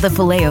you love the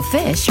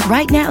Filet-O-Fish,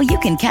 right now you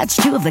can catch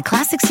two of the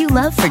classics you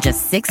love for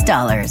just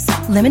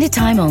 $6. Limited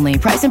time only.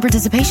 Price and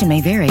participation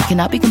may vary.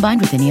 Cannot be combined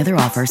with any other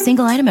offer.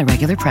 Single item at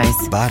regular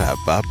price.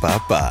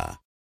 Ba-da-ba-ba-ba.